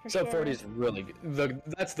 Sub 40 is really good.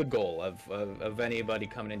 That's the goal of anybody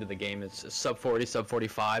coming into the game. Is sub 40, sub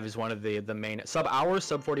 45 is one of the main sub hours.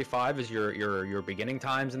 Sub 45 is your beginning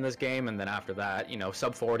times in this game, and then after that, you know,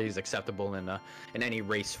 sub 40 is acceptable in any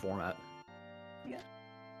race format. Yeah.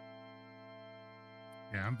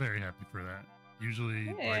 Yeah, I'm very happy for that.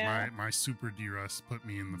 Usually, like my super D-Rust put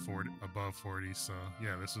me in the 40 above 40. So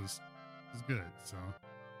yeah, this was good. So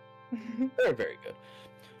very, very good.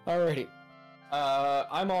 Alrighty.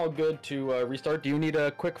 I'm all good to restart. Do you need a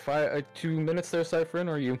quick 2 minutes there, cypherin,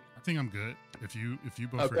 or are you? I think I'm good. If you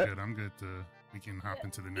both are good, I'm good to. We can hop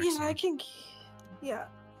into the next one. Yeah, I can. Yeah,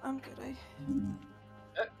 I'm good.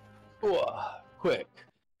 Quick.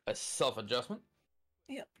 A self-adjustment.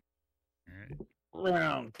 Yep. All right.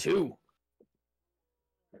 Round 2.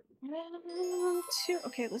 Round 2.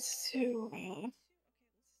 Okay, let's do.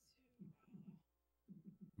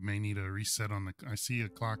 May need a reset on the. I see a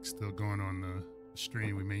clock still going on the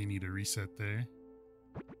stream. We may need a reset there.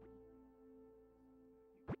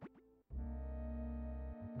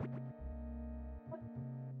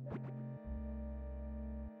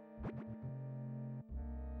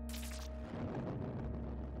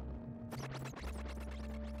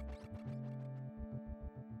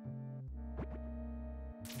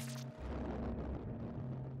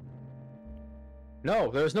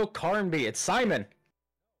 No, there's no Carnby. It's Simon.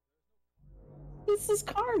 This is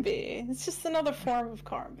Carnby. It's just another form of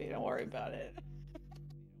Carnby. Don't worry about it.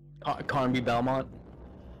 Carnby Belmont.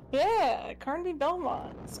 Yeah, Carnby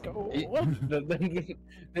Belmont. Let's go. The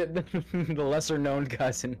lesser known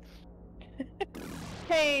cousin.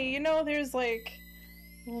 Hey, you know, there's like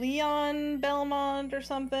Leon Belmont or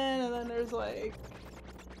something, and then there's like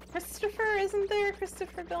Christopher, isn't there?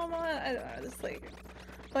 Christopher Belmont? I don't know. There's like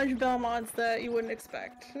a bunch of Belmonts that you wouldn't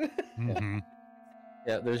expect. Mm-hmm.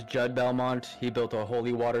 Yeah, there's Judd Belmont. He built a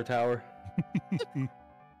holy water tower.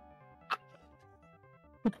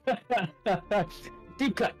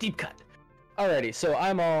 Deep cut, deep cut. Alrighty, so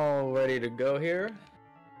I'm all ready to go here.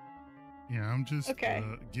 Yeah, I'm just okay.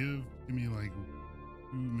 Give me like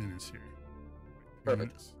 2 minutes here.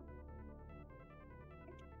 Perfect.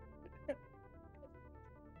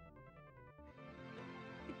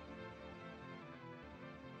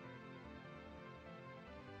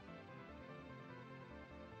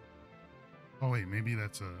 Oh wait, maybe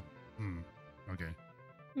that's a. Okay.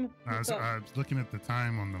 I was looking at the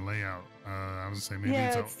time on the layout. I was gonna say maybe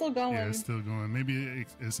it's still going. Yeah, it's still going. Maybe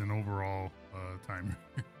it's an overall timer.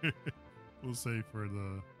 We'll say for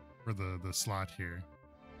the slot here.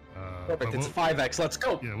 Perfect. It's 5x. Let's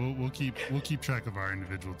go. Yeah, we'll keep track of our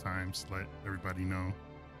individual times. Let everybody know.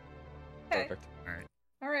 Okay. Perfect.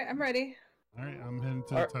 All right, I'm ready. All right, I'm heading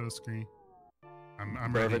to the title screen. I'm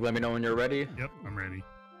Perfect. ready. Let me know when you're ready. Yep, I'm ready.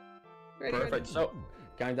 Perfect. Ready. So,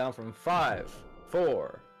 counting down from 5,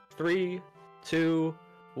 4, 3, 2,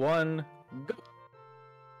 1, go.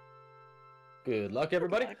 Good luck,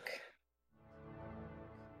 everybody. Good luck.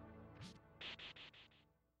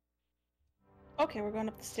 Okay, we're going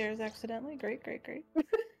up the stairs accidentally. Great.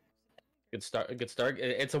 Good start. Good start.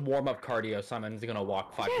 It's a warm-up cardio. Simon's gonna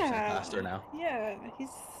walk 5% faster now. Yeah,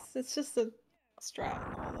 it's just a strat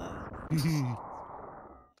and all that.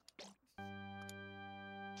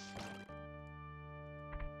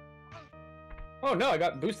 Oh no, I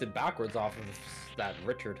got boosted backwards off of that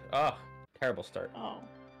Richard. Oh, terrible start. Oh.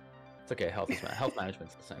 It's okay, health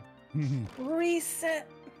management's the same. Reset!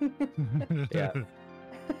 Yeah.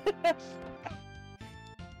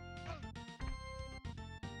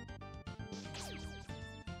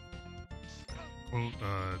 Quote,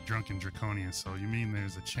 drunken draconian, so you mean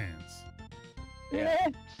there's a chance? Yeah.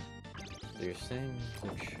 So you're saying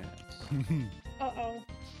there's a chance. Uh-oh.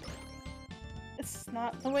 It's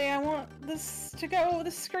not the way I want this to go, the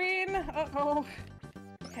screen. Uh-oh.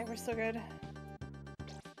 Okay, we're still good.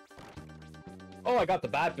 Oh, I got the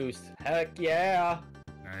bat boost. Heck yeah.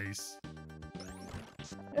 Nice.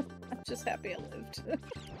 I'm just happy I lived.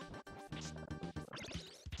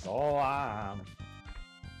 Oh,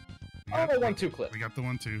 oh, the 1-2 clip. We got the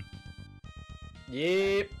 1-2.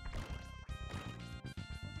 Yep.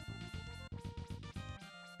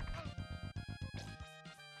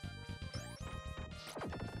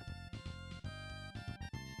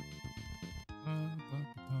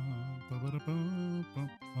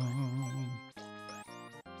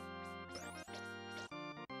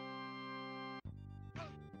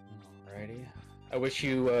 Alrighty. I wish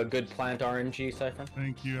you good plant RNG, Cypher.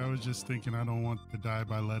 Thank you. I was just thinking I don't want to die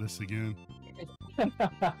by lettuce again.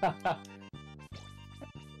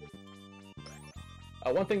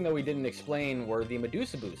 One thing that we didn't explain were the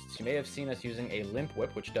Medusa boosts. You may have seen us using a limp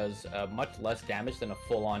whip, which does much less damage than a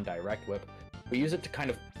full-on direct whip. We use it to kind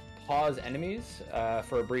of pause enemies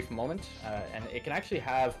for a brief moment, and it can actually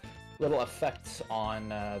have little effects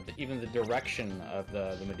on even the direction of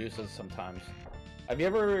the Medusas sometimes. Have you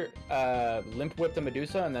ever limp whipped a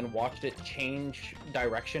Medusa and then watched it change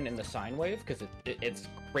direction in the sine wave? Because it's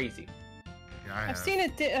crazy. Yeah, I've seen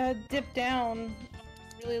it dip down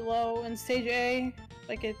really low in stage A.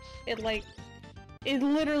 Like it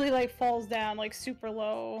literally like falls down like super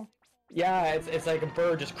low. Yeah, it's like a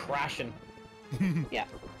bird just crashing. Yeah.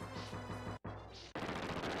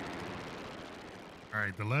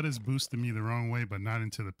 Alright, the lettuce boosted me the wrong way, but not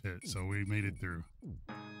into the pit, so we made it through.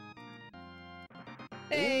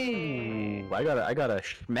 Hey. Ooh, I got a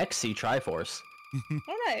schmexy Triforce.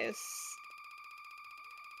 Oh, nice.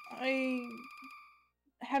 I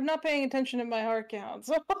have not paying attention to my heart count,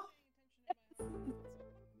 so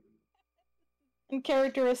and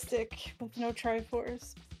characteristic with no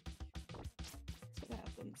Triforce. That's what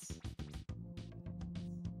happens.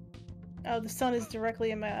 Oh, the sun is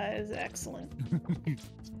directly in my eyes. Excellent.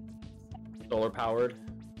 Solar powered.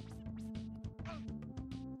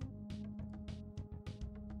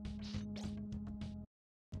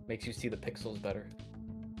 Makes you see the pixels better.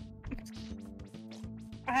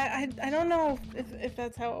 I don't know if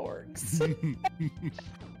that's how it works.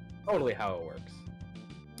 Totally how it works.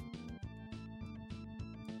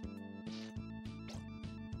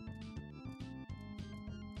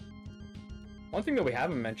 One thing that we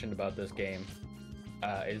haven't mentioned about this game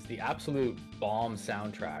is the absolute bomb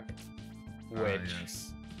soundtrack, which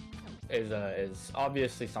Yes. is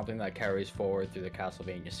obviously something that carries forward through the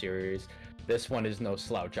Castlevania series. This one is no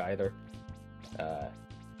slouch either.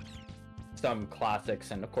 Some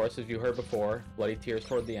classics, and of course, as you heard before, bloody tears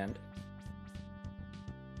toward the end.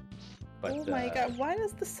 But, oh my god, why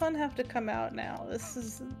does the sun have to come out now? This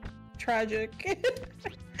is tragic.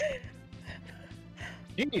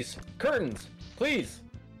 Jeez, curtains, please.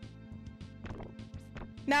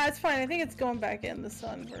 Nah, it's fine. I think it's going back in the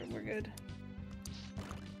sun. We're good.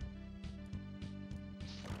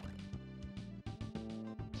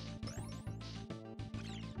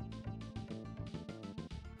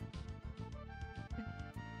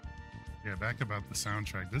 Yeah, back about the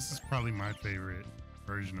soundtrack. This is probably my favorite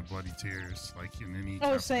version of Bloody Tears, like in any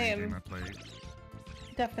Oh, Castlevania same. game I played.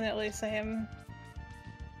 Definitely same.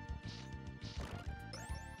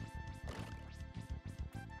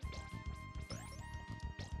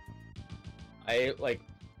 I like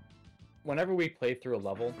whenever we play through a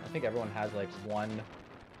level, I think everyone has like one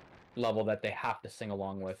level that they have to sing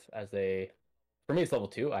along with as they. For me, it's level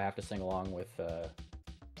 2. I have to sing along with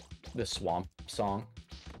the Swamp song.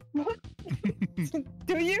 What?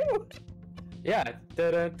 Do you? Yeah,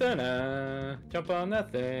 da da da da. Jump on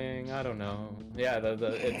that thing. I don't know. Yeah,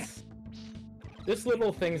 it's just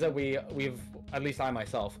little things that we've at least I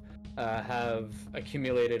myself have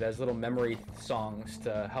accumulated as little memory songs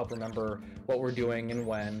to help remember what we're doing and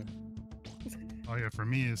when. Oh yeah, for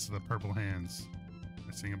me it's the purple hands.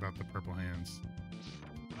 I sing about the purple hands.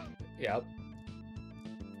 Yep.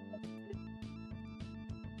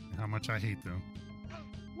 And how much I hate them.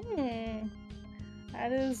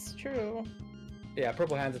 That is true. Yeah,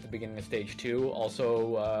 purple hands at the beginning of stage 2.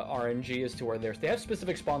 Also, RNG as to where they have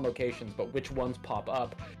specific spawn locations, but which ones pop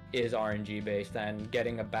up is RNG based, and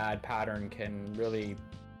getting a bad pattern can really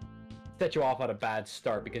set you off at a bad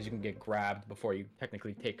start because you can get grabbed before you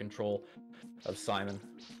technically take control of Simon.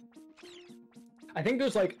 I think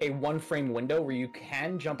there's like a 1-frame window where you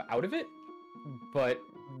can jump out of it, but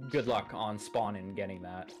good luck on spawn and getting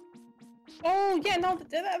that. Oh yeah, no,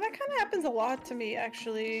 that kind of happens a lot to me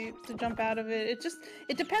actually. To jump out of it,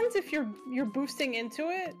 it depends if you're boosting into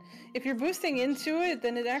it. If you're boosting into it,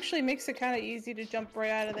 then it actually makes it kind of easy to jump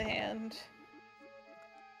right out of the hand.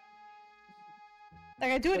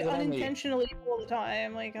 Like I do it unintentionally all the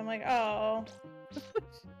time. Like I'm like, oh.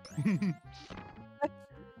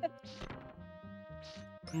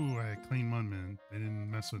 Ooh, I had clean Mudman. They didn't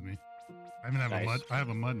mess with me. I even have Nice. I have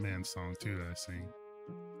a Mudman song too that I sing.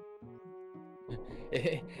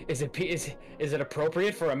 Is it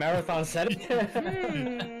appropriate for a marathon setting?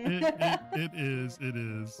 It is. It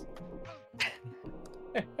is.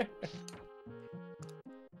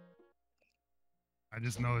 I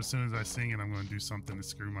just know as soon as I sing it, I'm going to do something to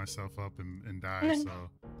screw myself up and die. So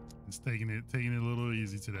it's taking it a little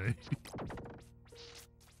easy today.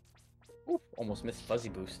 Oof, almost missed fuzzy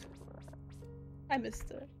boost. I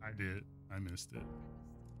missed it. I did. I missed it.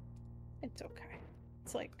 It's okay.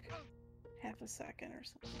 It's like half a second or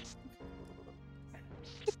something.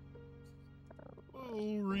 Oh,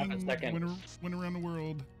 ring went around the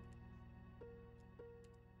world.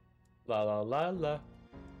 La la la la.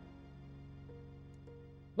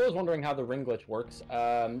 I was wondering how the ring glitch works.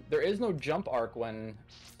 There is no jump arc when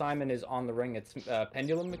Simon is on the ring. It's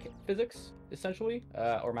pendulum physics, essentially,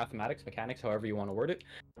 or mathematics, mechanics, however you want to word it.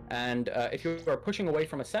 And if you are pushing away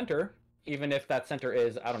from a center, even if that center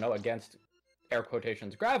is, I don't know, against air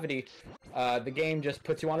quotations gravity, the game just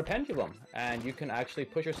puts you on a pendulum, and you can actually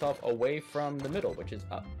push yourself away from the middle, which is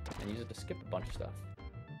up, and use it to skip a bunch of stuff.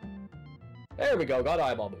 There we go, got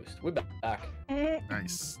eyeball boost. We're back.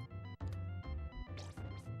 Nice.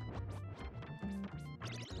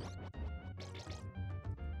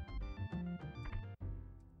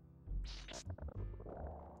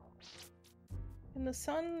 Can the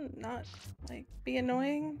sun not, like, be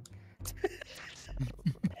annoying?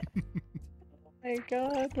 My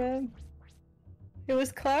god, man. It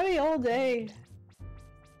was cloudy all day.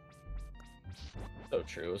 So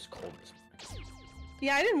true, it was cold as morning.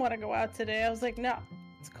 Yeah, I didn't want to go out today. I was like, no,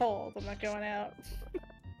 it's cold. I'm not going out.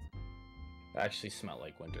 I actually smell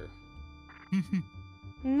like winter.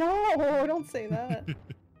 No, don't say that.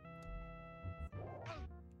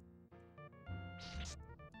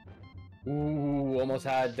 Ooh, almost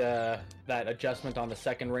had that adjustment on the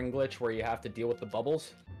second ring glitch where you have to deal with the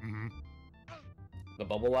bubbles. Mm-hmm. The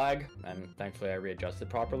bubble lag, and thankfully I readjusted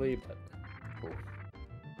properly, but cool.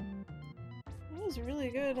 It was really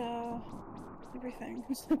good, everything.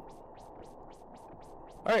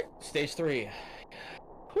 Alright, stage 3.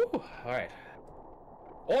 Whew, alright.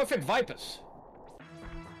 Orphic Vipers!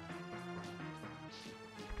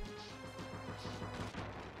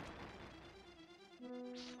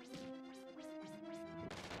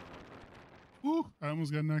 Ooh, I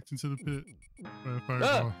almost got knocked into the pit by a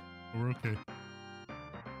fireball. But we're okay.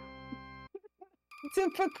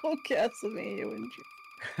 Typical Castlevania, wouldn't you?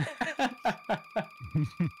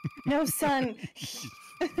 No, son.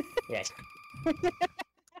 Yes.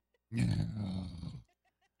 Yeah.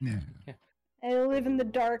 Yeah. I live in the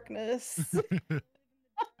darkness.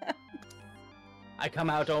 I come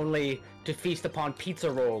out only to feast upon pizza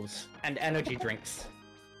rolls and energy drinks.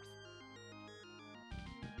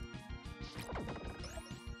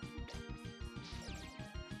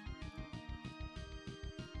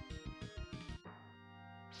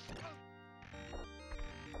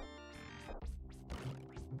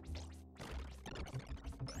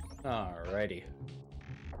 Alrighty.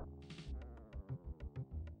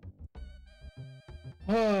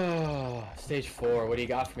 Oh, stage 4. What do you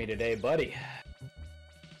got for me today, buddy?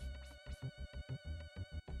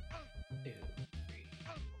 2, 3.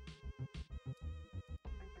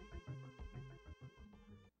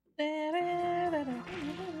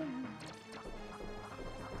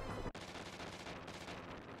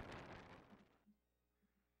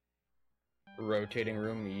 Rotating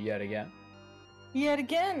room yet again. Yet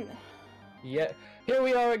again. Yeah, here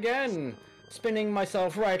we are again, spinning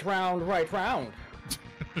myself right round, right round.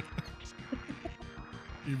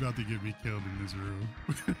 You're about to get me killed in this room.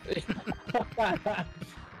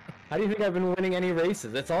 How do you think I've been winning any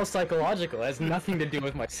races? It's all psychological. It has nothing to do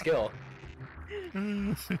with my skill.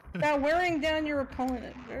 Now wearing down your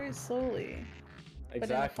opponent very slowly, Exactly. but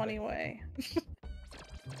in a funny way.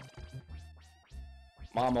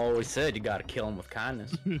 Mom always said you gotta kill him with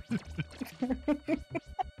kindness.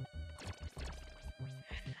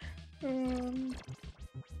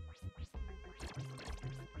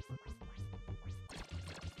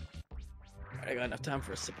 I got enough time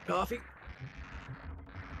for a sip of coffee.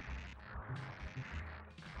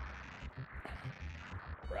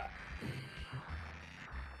 Right.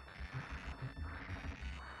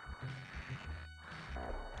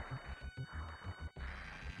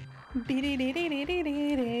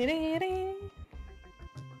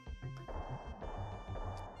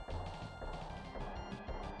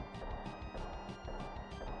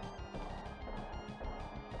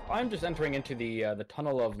 I'm just entering into the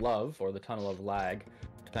tunnel of love or the tunnel of lag,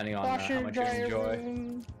 depending on how much you enjoy.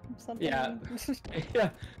 Room, something. Yeah, yeah,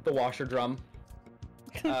 the washer drum.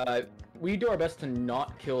 We do our best to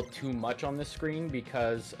not kill too much on this screen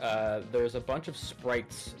because there's a bunch of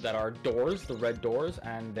sprites that are doors, the red doors,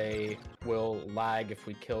 and they will lag if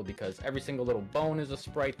we kill because every single little bone is a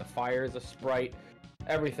sprite, the fire is a sprite,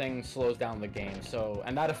 everything slows down the game. So,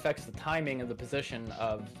 and that affects the timing and the position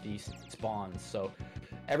of these spawns. So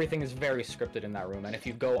everything is very scripted in that room, and if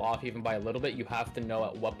you go off even by a little bit, you have to know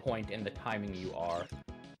at what point in the timing you are.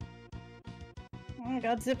 Oh my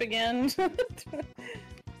god, zip again.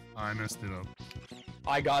 I messed it up.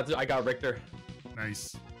 I got Richter.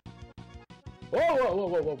 Nice. Whoa, whoa, whoa,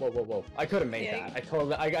 whoa, whoa, whoa, whoa, whoa. I could have made Yeah. that.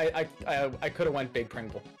 I could have went Big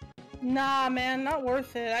Pringle. Nah, man, not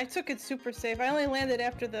worth it. I took it super safe. I only landed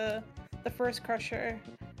after the first crusher.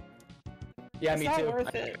 Yeah, It's me not too.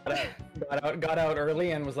 worth it. Got out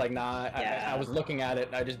early and was like, nah. Yeah. I was looking at it.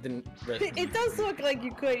 I just didn't. It does look like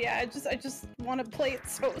you could, yeah. I just want to play it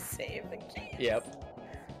so safe. I can't. Yep.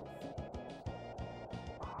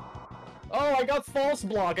 Oh, I got false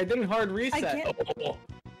block. I didn't hard reset. Oh.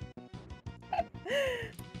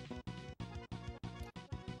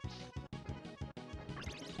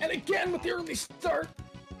 And again with the early start.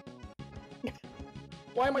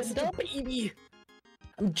 Why am I such a baby?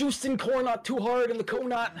 I'm juicing corn not too hard in the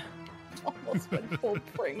conut. Almost went full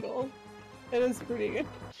Pringle. It is pretty good.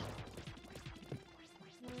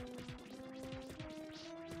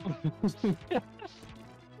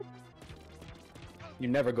 You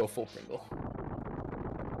never go full Pringle.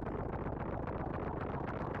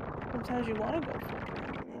 Sometimes you want to go full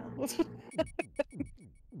Pringle.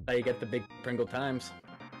 How you get the big Pringle times.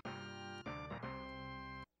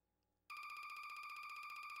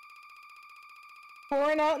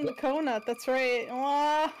 Pouring out in the conut, that's right.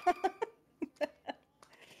 Oh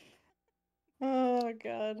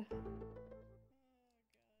god.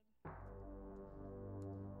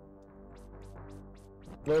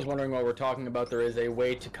 I was wondering what we're talking about. There is a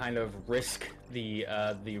way to kind of risk the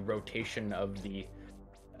rotation of the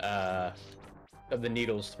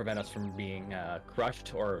needles to prevent us from being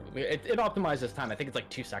crushed, or it optimizes time. I think it's like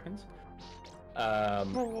 2 seconds.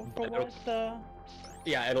 For what the...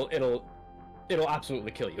 Yeah, it'll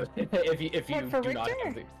absolutely kill you if you do not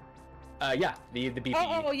have the... yeah, the BB.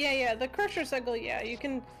 Oh yeah, the crusher cycle. Yeah, you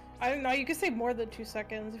can. I don't know. You can say more than 2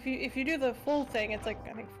 seconds. If you do the full thing, it's like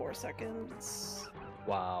I think 4 seconds.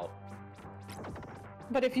 Wow.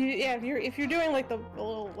 But if you're doing like the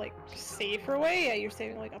little like safer way, yeah, you're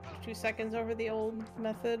saving like up to 2 seconds over the old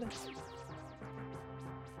method.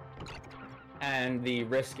 And the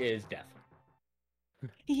risk is death.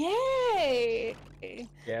 Yay!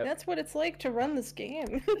 Yeah. That's what it's like to run this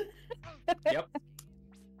game. Yep.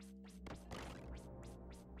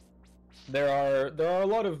 There are a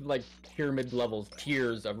lot of like pyramid levels,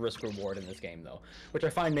 tiers of risk reward in this game though, which I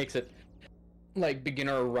find makes it like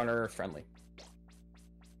beginner runner friendly.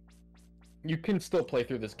 You can still play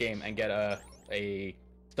through this game and get a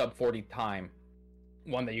sub 40 time,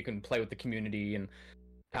 one that you can play with the community and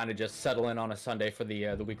kind of just settle in on a Sunday for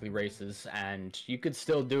the weekly races, and you could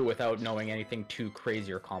still do without knowing anything too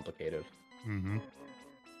crazy or complicated. Mm-hmm.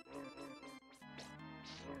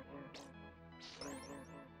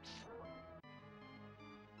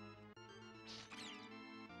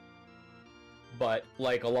 But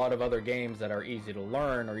like a lot of other games that are easy to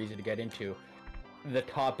learn or easy to get into, the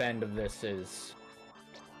top end of this is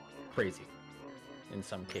crazy. In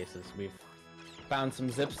some cases, we've found some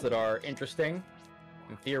zips that are interesting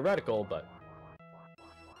and theoretical, but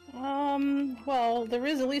well, there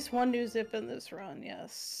is at least one new zip in this run,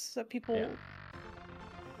 yes, that people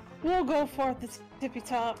will go for at the tippy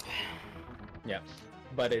top. Yeah,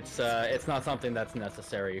 but it's not something that's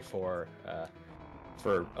necessary for a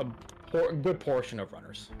good portion of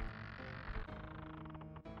runners.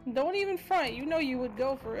 Don't even front. You know you would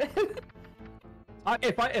go for it.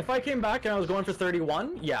 If I came back and I was going for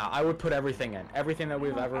 31, yeah, I would put everything in. Everything that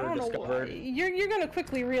we've ever discovered. You're gonna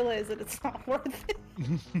quickly realize that it's not worth it.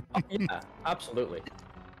 Yeah, absolutely.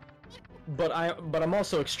 But I'm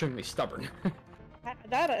also extremely stubborn.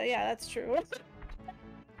 Yeah, that's true.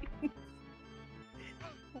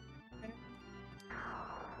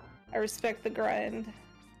 I respect the grind.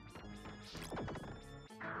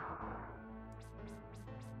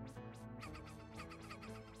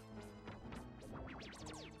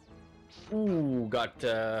 Ooh, got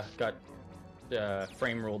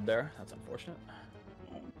frame ruled there. That's unfortunate.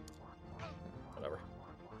 Whatever.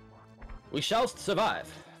 We shall survive.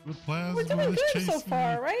 We're doing good so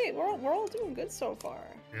far, right? We're all doing good so far.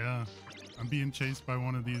 Yeah, I'm being chased by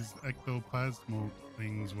one of these ectoplasmal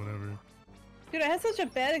things, whatever. Dude, I had such a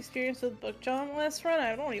bad experience with book jump last run.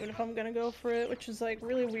 I don't even know if I'm gonna go for it, which is like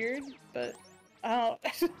really weird. But I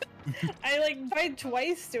like died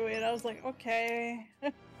twice to it. I was like, okay.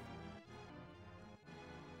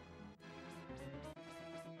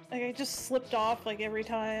 Like I just slipped off like every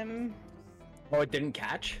time. Oh, it didn't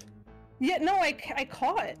catch? Yeah, no, I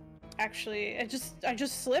caught. Actually, I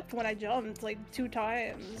just slipped when I jumped like 2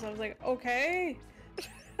 times. I was like, okay.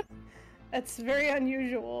 That's very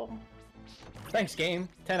unusual. Thanks, game.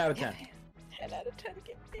 10 out of 10. 10 out of 10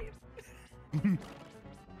 game.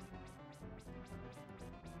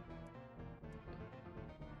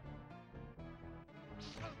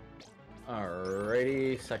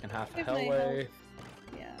 Alrighty, second half of Hellway.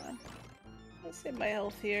 Yeah. I'll save my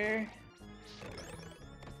health here.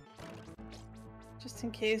 Just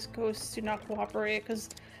in case ghosts do not cooperate, because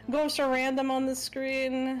ghosts are random on the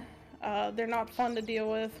screen. They're not fun to deal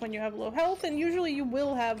with when you have low health, and usually you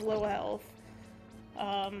will have low health.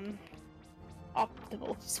 Optimal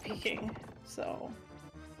speaking, so...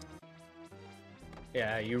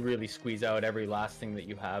 Yeah, you really squeeze out every last thing that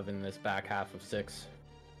you have in this back half of 6.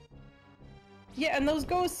 Yeah, and those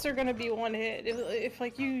ghosts are gonna be one hit. If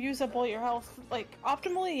like you use up all your health, like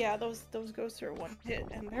optimally, yeah, those ghosts are one hit,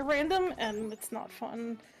 and they're random, and it's not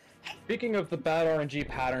fun. Speaking of the bad RNG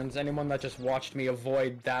patterns, anyone that just watched me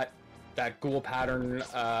avoid that ghoul pattern,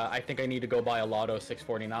 I think I need to go buy a Lotto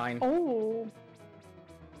 649. Oh.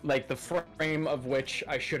 Like, the frame of which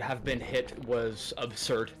I should have been hit was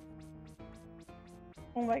absurd.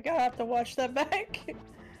 Oh my god, I have to watch that back.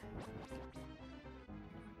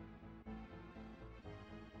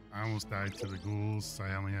 I almost died to the ghouls.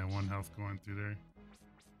 I only had 1 health going through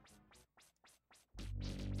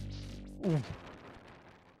there. Ooh.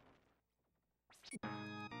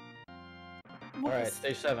 Alright,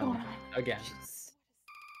 stage 7. Again.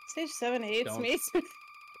 Stage 7 hates me.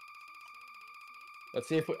 Let's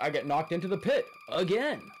see if I get knocked into the pit.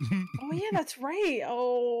 Again! Oh yeah, that's right.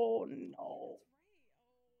 Oh no.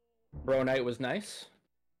 Bro Night was nice.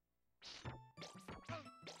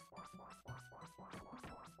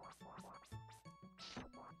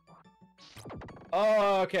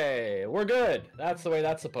 Okay, we're good. That's the way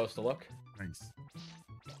that's supposed to look. Nice.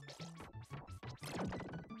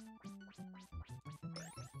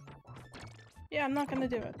 Yeah, I'm not gonna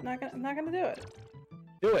do it. I'm not gonna do it.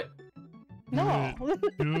 Do it. No. Do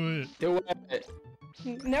it. Do it.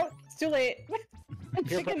 Nope, it's too late.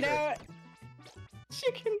 Peer Chickened pressure. out.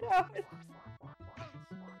 Chickened out.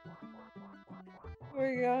 Oh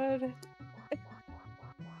my god.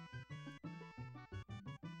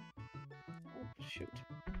 Oh, shoot.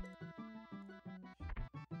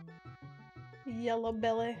 Yellow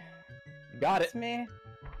belly. Got it. It's me.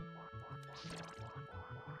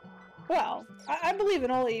 Well, I believe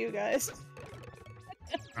in all of you guys.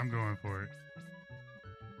 I'm going for it.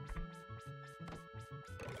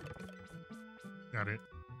 Got it.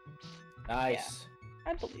 Nice.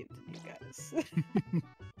 I believed in you guys.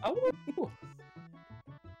 Oh.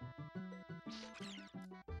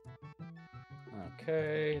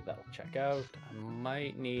 Okay, that'll check out. I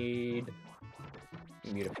might need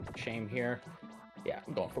meat of shame here. Yeah,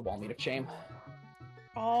 I'm going for wall meat of shame.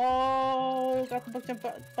 Oh, got the book jump,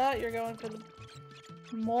 but you're going for the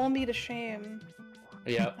mole me to shame.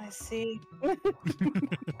 Yep. I see. You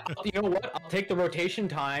know what? I'll take the rotation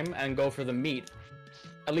time and go for the meat.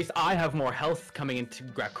 At least I have more health coming into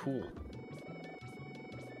Gracool.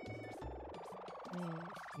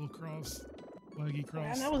 Little cross. Laggy cross.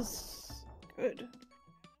 Man, that was good.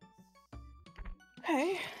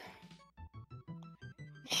 Okay.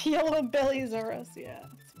 Yellow bellies are us, yeah.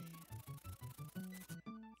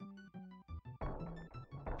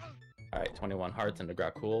 Alright, 21 hearts into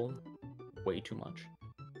Gracool. Way too much.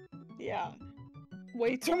 Yeah.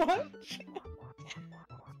 Way too much.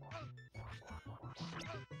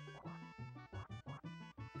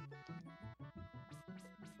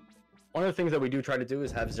 One of the things that we do try to do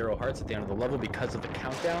is have 0 hearts at the end of the level because of the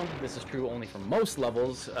countdown. This is true only for most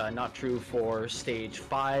levels, not true for stage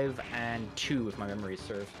 5 and 2 if my memory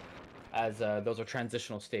serves, as those are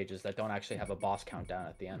transitional stages that don't actually have a boss countdown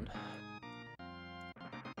at the end.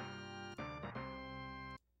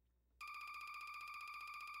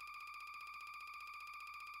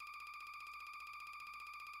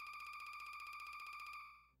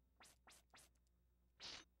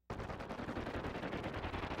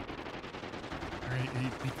 Alright,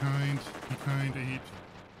 8, be kind. Be kind, 8.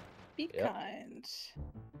 Be Yep. kind.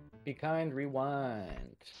 Be kind,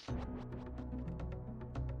 rewind.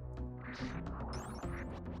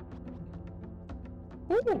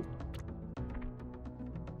 Woo!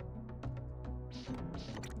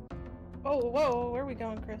 Oh, whoa, where are we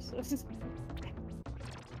going, Chris? Right,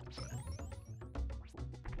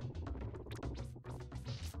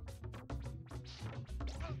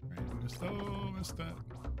 missed that.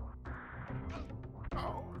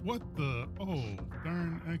 Oh, what the? Oh,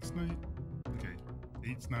 darn X Knight. Okay,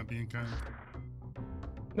 8's not being kind.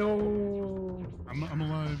 No. I'm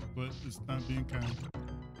alive, but it's not being kind.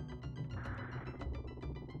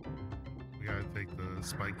 We gotta take the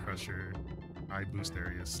Spike Crusher high boost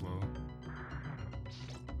area slow.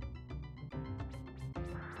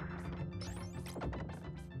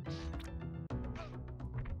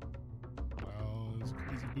 Wow, it's a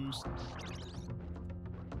crazy boost.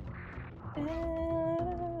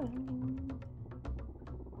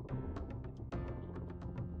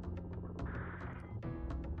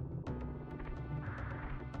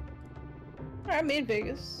 Alright, I made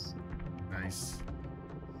Vegas. Nice.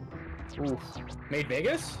 Oof. Made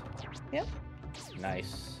Vegas? Yep.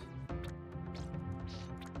 Nice.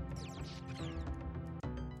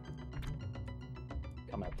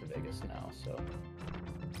 Coming up to Vegas now, so.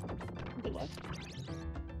 Good luck.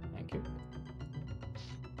 Thank you.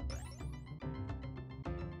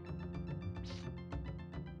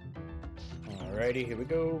 Alrighty, here we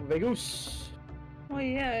go. Vegas. Oh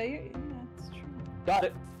yeah, that's true. Got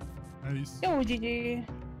it. Nice. Yo, GG.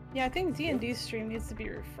 Yeah, I think D&D stream needs to be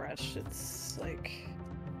refreshed. It's like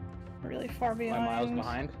really far behind. Miles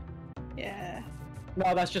behind. Yeah.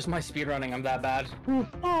 No, that's just my speedrunning. I'm that bad.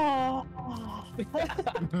 Oh.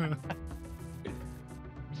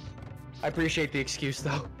 I appreciate the excuse,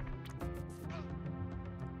 though.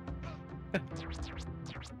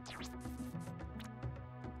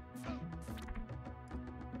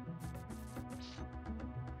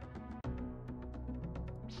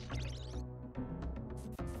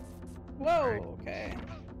 Whoa. Okay.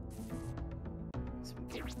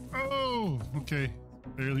 Oh, okay.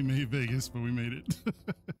 Barely made Vegas, but we made it.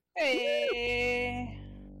 Hey.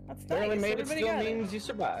 That's Barely nice. made it Everybody still got it. means you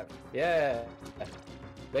survived. Yeah.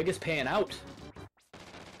 Vegas paying out.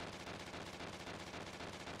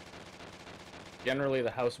 Generally,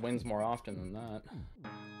 the house wins more often than that.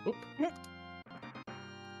 Oop.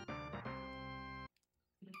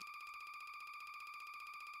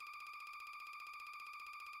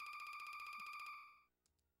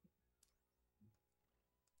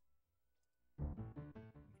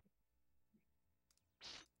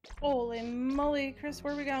 Holy moly, Chris,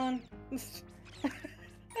 where are we going?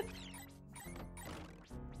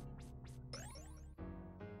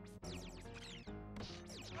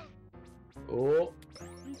 Oh.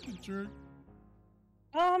 You jerk.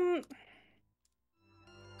 Okay,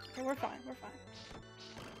 we're fine, we're fine.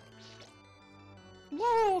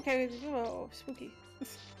 Whoa, okay, whoa, spooky.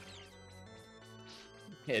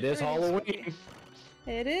 It is Very Halloween. spooky.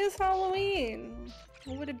 It is Halloween.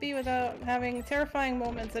 What would it be without having terrifying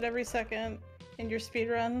moments at every second in your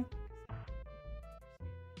speedrun?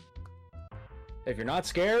 If you're not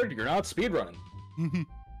scared, you're not speedrunning.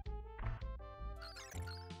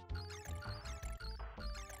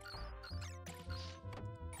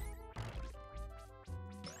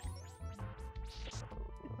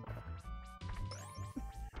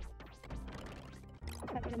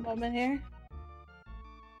 Having a moment here.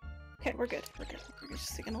 Okay, we're good. We're good. We're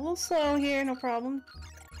just taking a little slow here, no problem.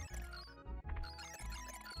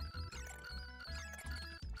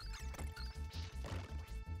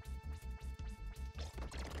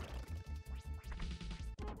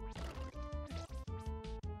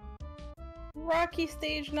 Rocky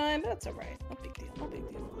stage 9, that's alright. No big deal, no big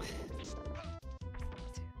deal.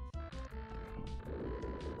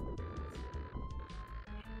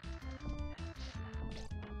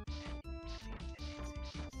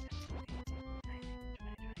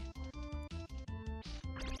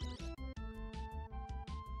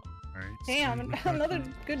 Alright. Damn, another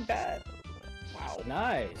good bat. Wow.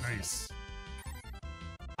 Nice. Nice.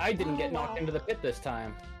 I didn't get Oh, knocked wow. into the pit this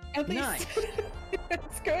time. At least Nice.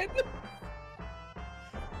 that's good.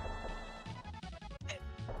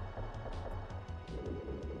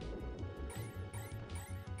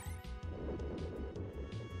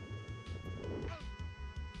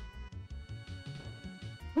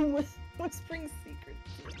 Whispering secrets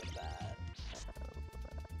with that.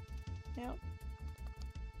 Yep.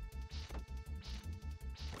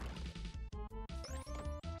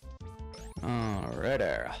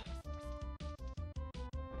 Alrighty.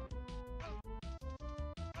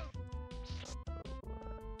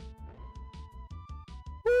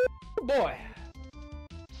 Woo, boy.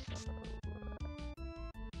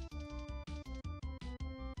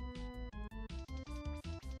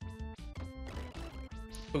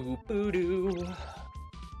 Boo boo doo.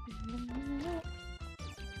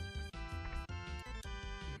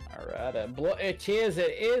 Alright, it is,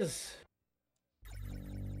 it is.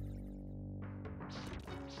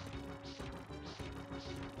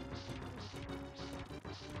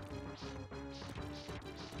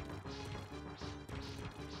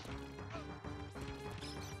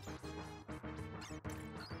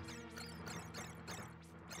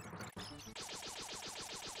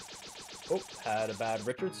 Oh, had a bad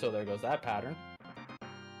Richard, so there goes that pattern.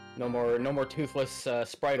 No more toothless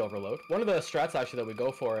sprite overload. One of the strats actually that we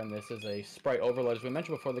go for in this is a sprite overload. As we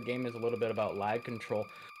mentioned before, the game is a little bit about lag control.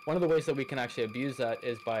 One of the ways that we can actually abuse that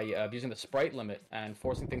is by abusing the sprite limit and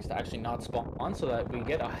forcing things to actually not spawn, so that we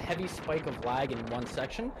get a heavy spike of lag in one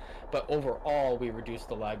section, but overall we reduce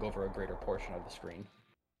the lag over a greater portion of the screen.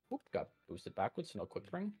 Oop, got boosted backwards, so no quick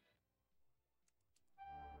bring.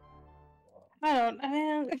 I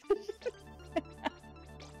mean,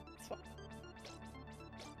 it's fine.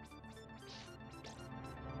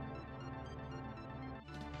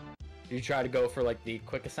 Did you try to go for like the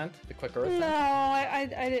quick ascent, the quick earth? No,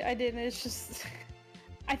 I didn't. It's just,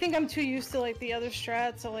 I think I'm too used to like the other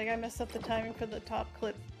strat, so like I messed up the timing for the top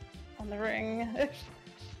clip on the ring.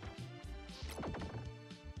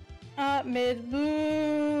 Mid.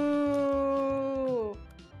 Boo!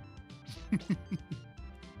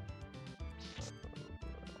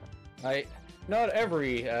 Not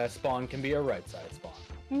every spawn can be a right side spawn.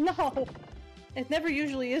 No! It never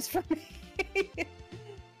usually is for me.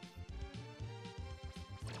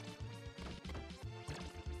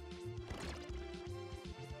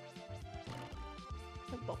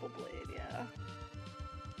 The bubble blade, yeah.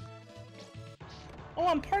 Oh,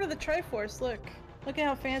 I'm part of the Triforce, look. Look at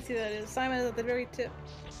how fancy that is. Simon is at the very tip.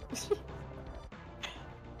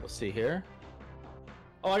 We'll see here.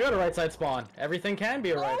 Oh, I got a right side spawn. Everything can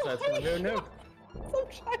be a right side spawn. Who knew?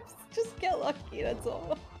 Sometimes just get lucky, that's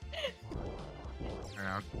all.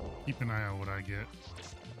 Yeah, I'll keep an eye on what I get.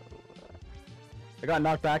 I got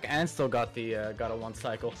knocked back and still got the got a one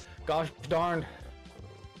cycle. Gosh darn.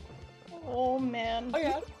 Oh man. Oh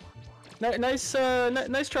yeah. Nice nice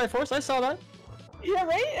Triforce. I saw that. Yeah,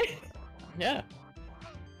 right? Yeah.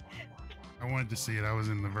 I wanted to see it. I was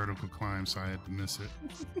in the vertical climb, so I had to miss it.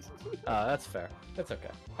 That's fair. That's okay.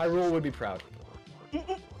 Hyrule would be proud.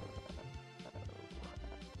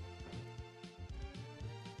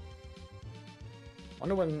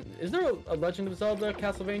 Wonder when is there a Legend of Zelda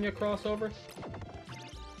Castlevania crossover?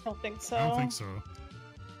 I don't think so. I don't think so.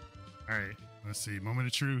 Alright, let's see. Moment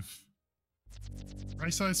of truth.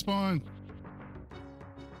 Right side spawn.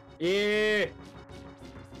 Yeah.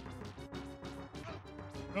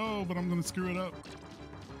 Oh, but I'm gonna screw it up.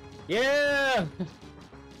 Yeah.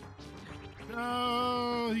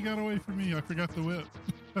 Oh, he got away from me. I forgot the whip.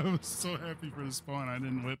 I was so happy for the spawn. I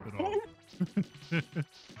didn't whip at all.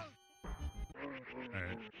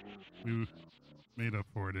 Alright. We made up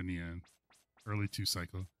for it in the end. Early 2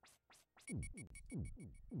 cycle.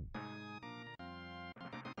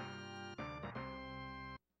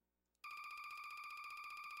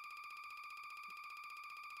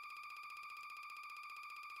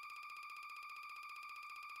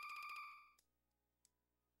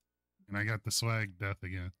 And I got the swag death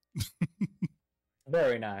again.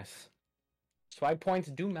 Very nice. Swag points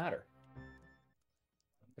do matter.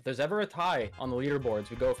 If there's ever a tie on the leaderboards,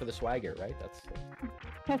 we go for the swagger, right?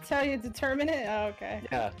 That's how you determine it? Oh, okay.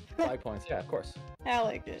 Yeah, swag points. Yeah, of course. I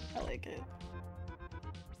like it. I like it.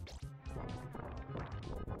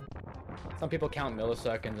 Some people count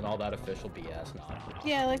milliseconds and all that official BS. No.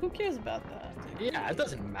 Yeah, like who cares about that? Yeah, it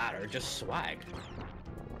doesn't matter. Just swag.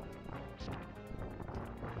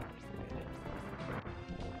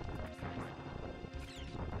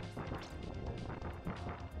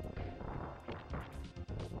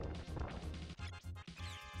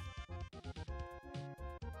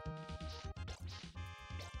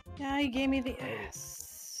 Yeah, he gave me the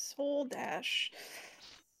soul dash.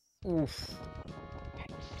 Oof.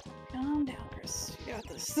 Calm down, Chris. You got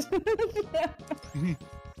this.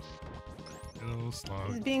 Little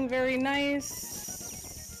slog. He's being very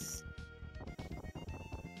nice.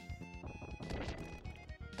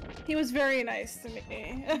 He was very nice to me.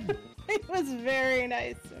 He was very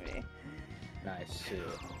nice to me. Nice too.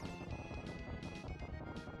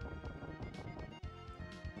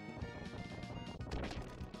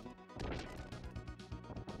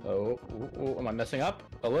 Oh, am I messing up?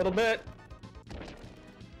 A little bit.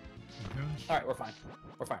 All right, we're fine.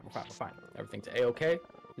 We're fine. We're fine. We're fine. Everything's a-okay.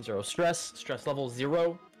 0 stress. Stress level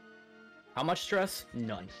 0. How much stress?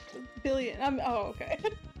 None. Billion. Oh, okay.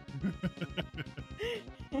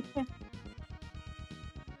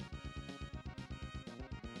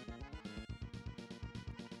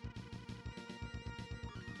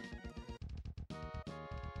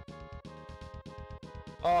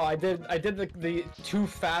 Oh, I did the too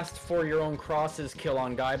fast for your own crosses kill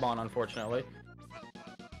on Gaibon, unfortunately.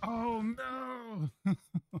 Oh no!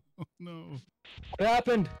 No. What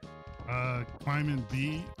happened? Climbing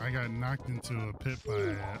B, I got knocked into a pit by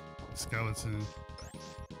a skeleton.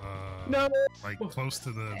 No! Like close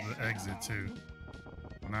to the exit too.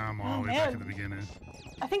 Now I'm all the way man. back at the beginning.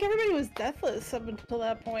 I think everybody was deathless up until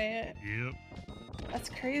that point. Yep. That's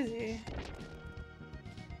crazy.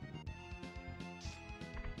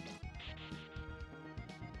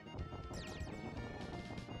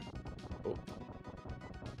 Oh.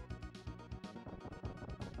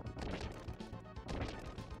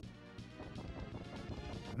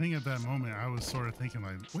 I think at that moment I was sort of thinking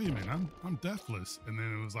like, wait a minute, I'm deathless, and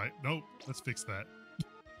then it was like, nope, let's fix that.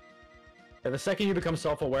 The second you become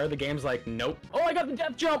self-aware, the game's like, nope. Oh, I got the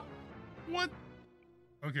death jump! What?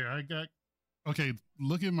 Okay, Okay,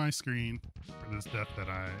 look at my screen for this death that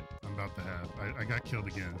I'm about to have. I got killed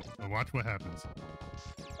again. But watch what happens.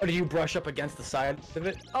 Oh, did you brush up against the side of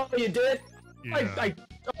it? Oh, you did? Yeah.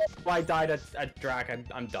 I died at Drac.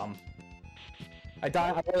 I'm dumb. I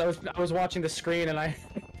died. I was watching the screen and I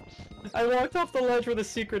walked off the ledge where the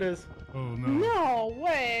secret is. Oh no. No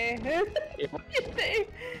way.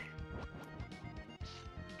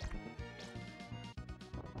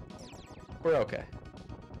 We're okay.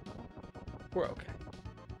 We're okay.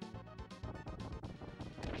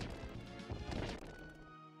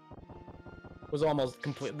 It was almost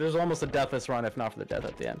complete. There's almost a deathless run, if not for the death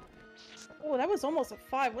at the end. Oh, that was almost a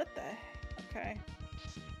 5. What the? Okay.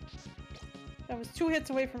 That was 2 hits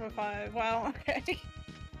away from a 5. Wow. Okay.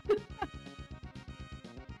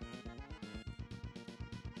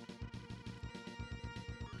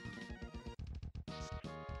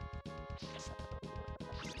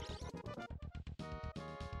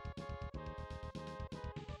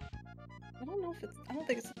 I don't know if it's. I don't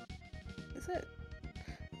think it's. Is it?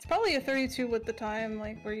 It's probably a 32 with the time,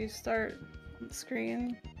 like where you start on the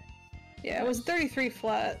screen. Yeah, it was 33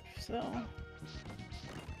 flat, so.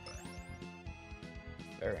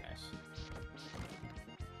 Very nice.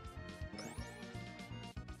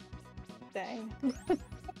 Dang.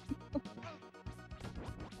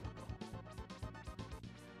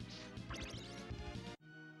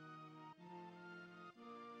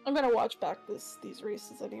 I'm gonna watch back these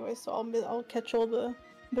races anyway, so I'll catch all the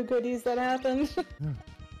goodies that happened.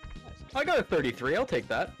 I got a 33. I'll take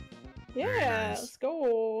that. Yeah, nice. let's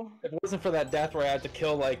go. If it wasn't for that death where I had to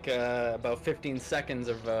kill like about 15 seconds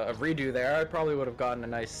of redo there, I probably would have gotten a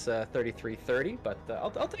nice 33-30. But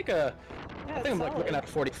I'll take a. Yeah, I think I'm like looking at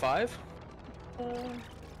 45.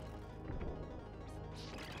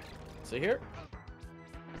 See here.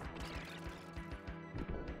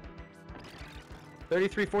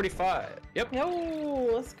 33-45. Yep. Yo,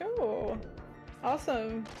 let's go.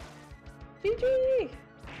 Awesome. GG.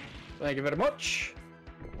 Thank you very much.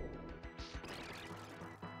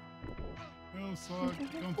 No, Slug,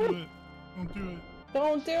 don't do it. Don't do it.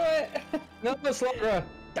 Don't do it. No, Slugger.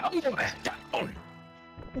 Down. Yeah,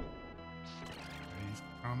 he's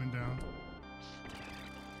calming down.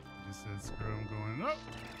 He just said, screw him, going, oh!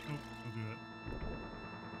 Nope, don't do it.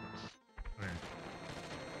 Okay.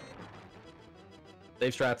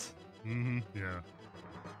 Save strats. Mm-hmm, yeah.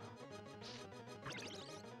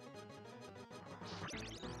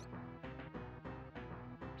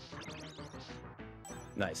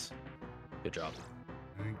 Nice. Good job.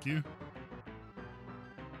 Thank you.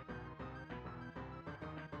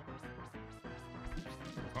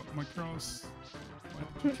 Pop my cross.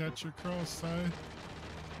 Might catch your cross side.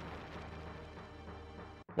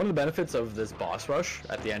 One of the benefits of this boss rush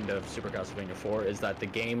at the end of Super Castlevania IV is that the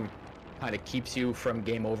game kind of keeps you from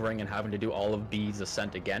game overing and having to do all of B's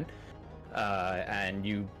ascent again. And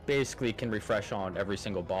you basically can refresh on every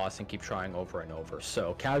single boss and keep trying over and over.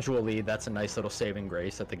 So casually, that's a nice little saving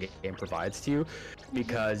grace that the game provides to you,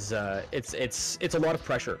 because it's a lot of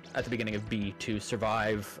pressure at the beginning of B to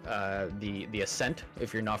survive the ascent.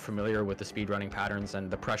 If you're not familiar with the speedrunning patterns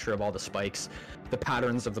and the pressure of all the spikes, the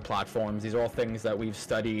patterns of the platforms, these are all things that we've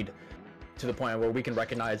studied to the point where we can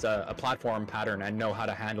recognize a platform pattern and know how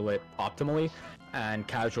to handle it optimally. And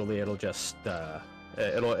casually, it'll just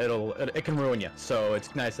it can ruin you. So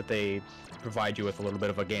it's nice that they provide you with a little bit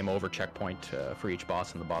of a game over checkpoint for each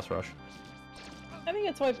boss in the boss rush. I think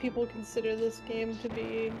that's why people consider this game to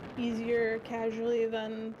be easier casually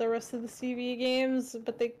than the rest of the CV games,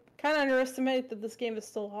 but they kind of underestimate that this game is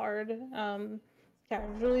still hard,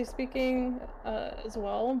 casually speaking, as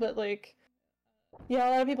well. But like, yeah,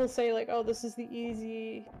 a lot of people say like, oh, this is the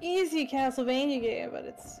easy Castlevania game, but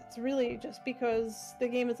it's really just because the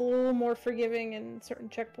game is a little more forgiving in certain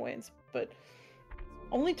checkpoints, but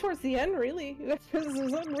only towards the end, really. Because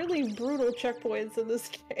there's some really brutal checkpoints in this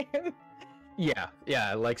game. Yeah,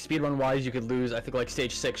 like speedrun wise, you could lose, I think like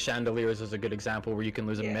stage 6 Chandeliers is a good example where you can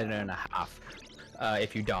lose a minute and a half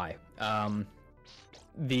if you die. I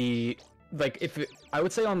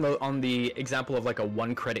would say on the example of like a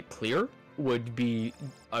 1 credit clear would be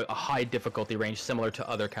a high difficulty range similar to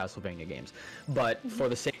other Castlevania games, but for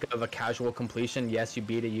the sake of a casual completion, yes, you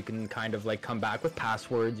beat it, you can kind of like come back with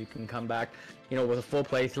passwords, you can come back, you know, with a full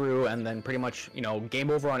playthrough, and then pretty much, you know, game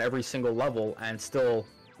over on every single level and still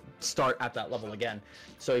start at that level again.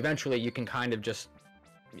 So eventually you can kind of just,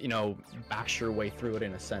 you know, bash your way through it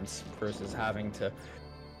in a sense, versus having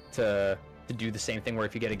to do the same thing where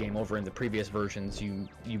if you get a game over in the previous versions, you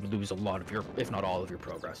lose a lot of your, if not all of your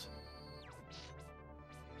progress.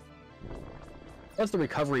 Plus the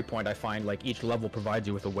recovery point, I find like each level provides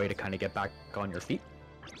you with a way to kind of get back on your feet,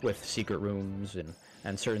 with secret rooms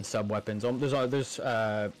and certain sub weapons. There's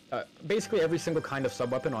basically every single kind of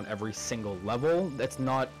sub weapon on every single level. That's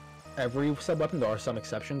not every sub weapon. There are some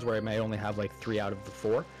exceptions where it may only have like 3 out of the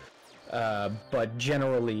 4. But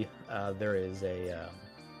generally, there is a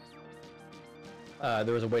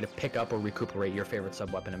way to pick up or recuperate your favorite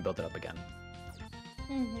sub weapon and build it up again.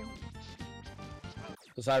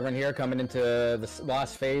 So cypherin here coming into the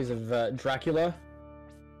last phase of Dracula.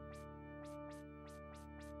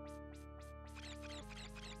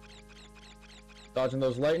 Dodging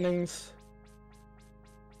those lightnings.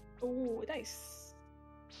 Oh, nice.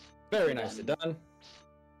 Very nicely done.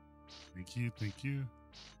 Thank you, thank you.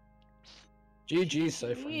 GG,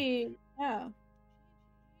 cypherin. Yeah.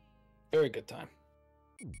 Very good time.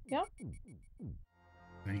 Yep.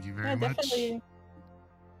 Thank you very much. Definitely.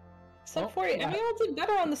 Sub 40. And we all did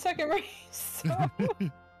better on the second race. So.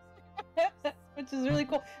 Which is really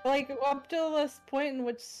cool. Like, up to this point in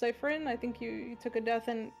which cypherin, I think you took a death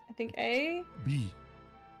in, I think, A? B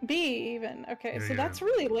even. Okay, yeah, so that's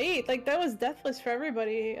really late. Like, that was deathless for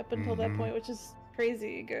everybody up until that point, which is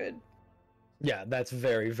crazy good. Yeah, that's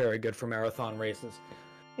very, very good for marathon races.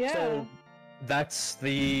 Yeah. So that's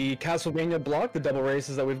the Castlevania block, the double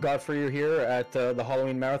races that we've got for you here at the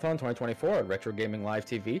Halloween Marathon 2024 at Retro Gaming Live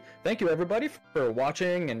TV. Thank you everybody for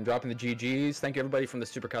watching and dropping the GGs. Thank you everybody from the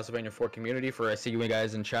Super Castlevania IV community for I see you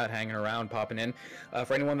guys in chat hanging around, popping in.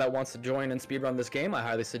 For anyone that wants to join and speedrun this game, I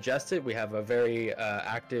highly suggest it. We have a very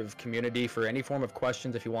active community for any form of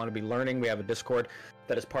questions. If you want to be learning, we have a Discord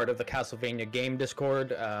that is part of the Castlevania game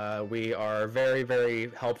Discord. We are very,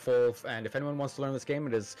 very helpful, and if anyone wants to learn this game,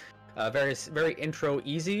 it is very intro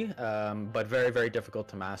easy, but very, very difficult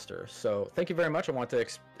to master. So thank you very much. I want to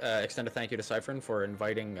extend a thank you to cypherin for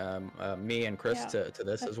inviting me and Chris to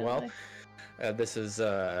this as well. This is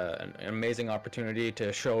an amazing opportunity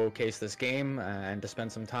to showcase this game and to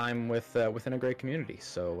spend some time within a great community.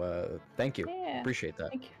 So thank you. Appreciate that.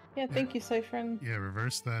 Thank you. Yeah, thank you, cypherin. Yeah,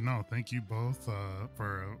 reverse that. No, thank you both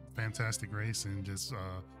for a fantastic race and just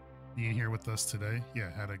being here with us today.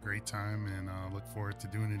 Yeah, had a great time and look forward to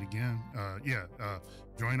doing it again.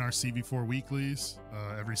 Join our CV4 weeklies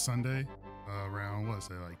every Sunday around, what is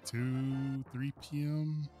it, like 2-3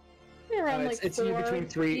 p.m.? Around it's usually between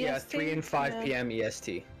 3 and 5 p.m.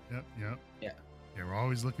 EST. Yep. Yeah, we're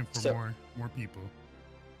always looking for more people.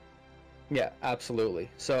 Yeah, absolutely.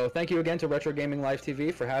 So thank you again to Retro Gaming Live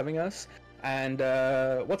TV for having us. And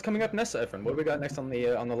what's coming up next, cypherin? What do we got next on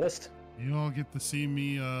the list? You all get to see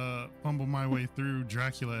me fumble my way through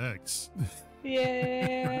Dracula X.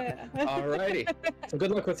 Yeah. Alrighty. So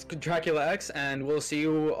good luck with Dracula X, and we'll see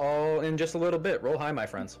you all in just a little bit. Roll high, my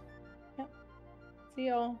friends. Yep. See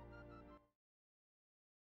y'all.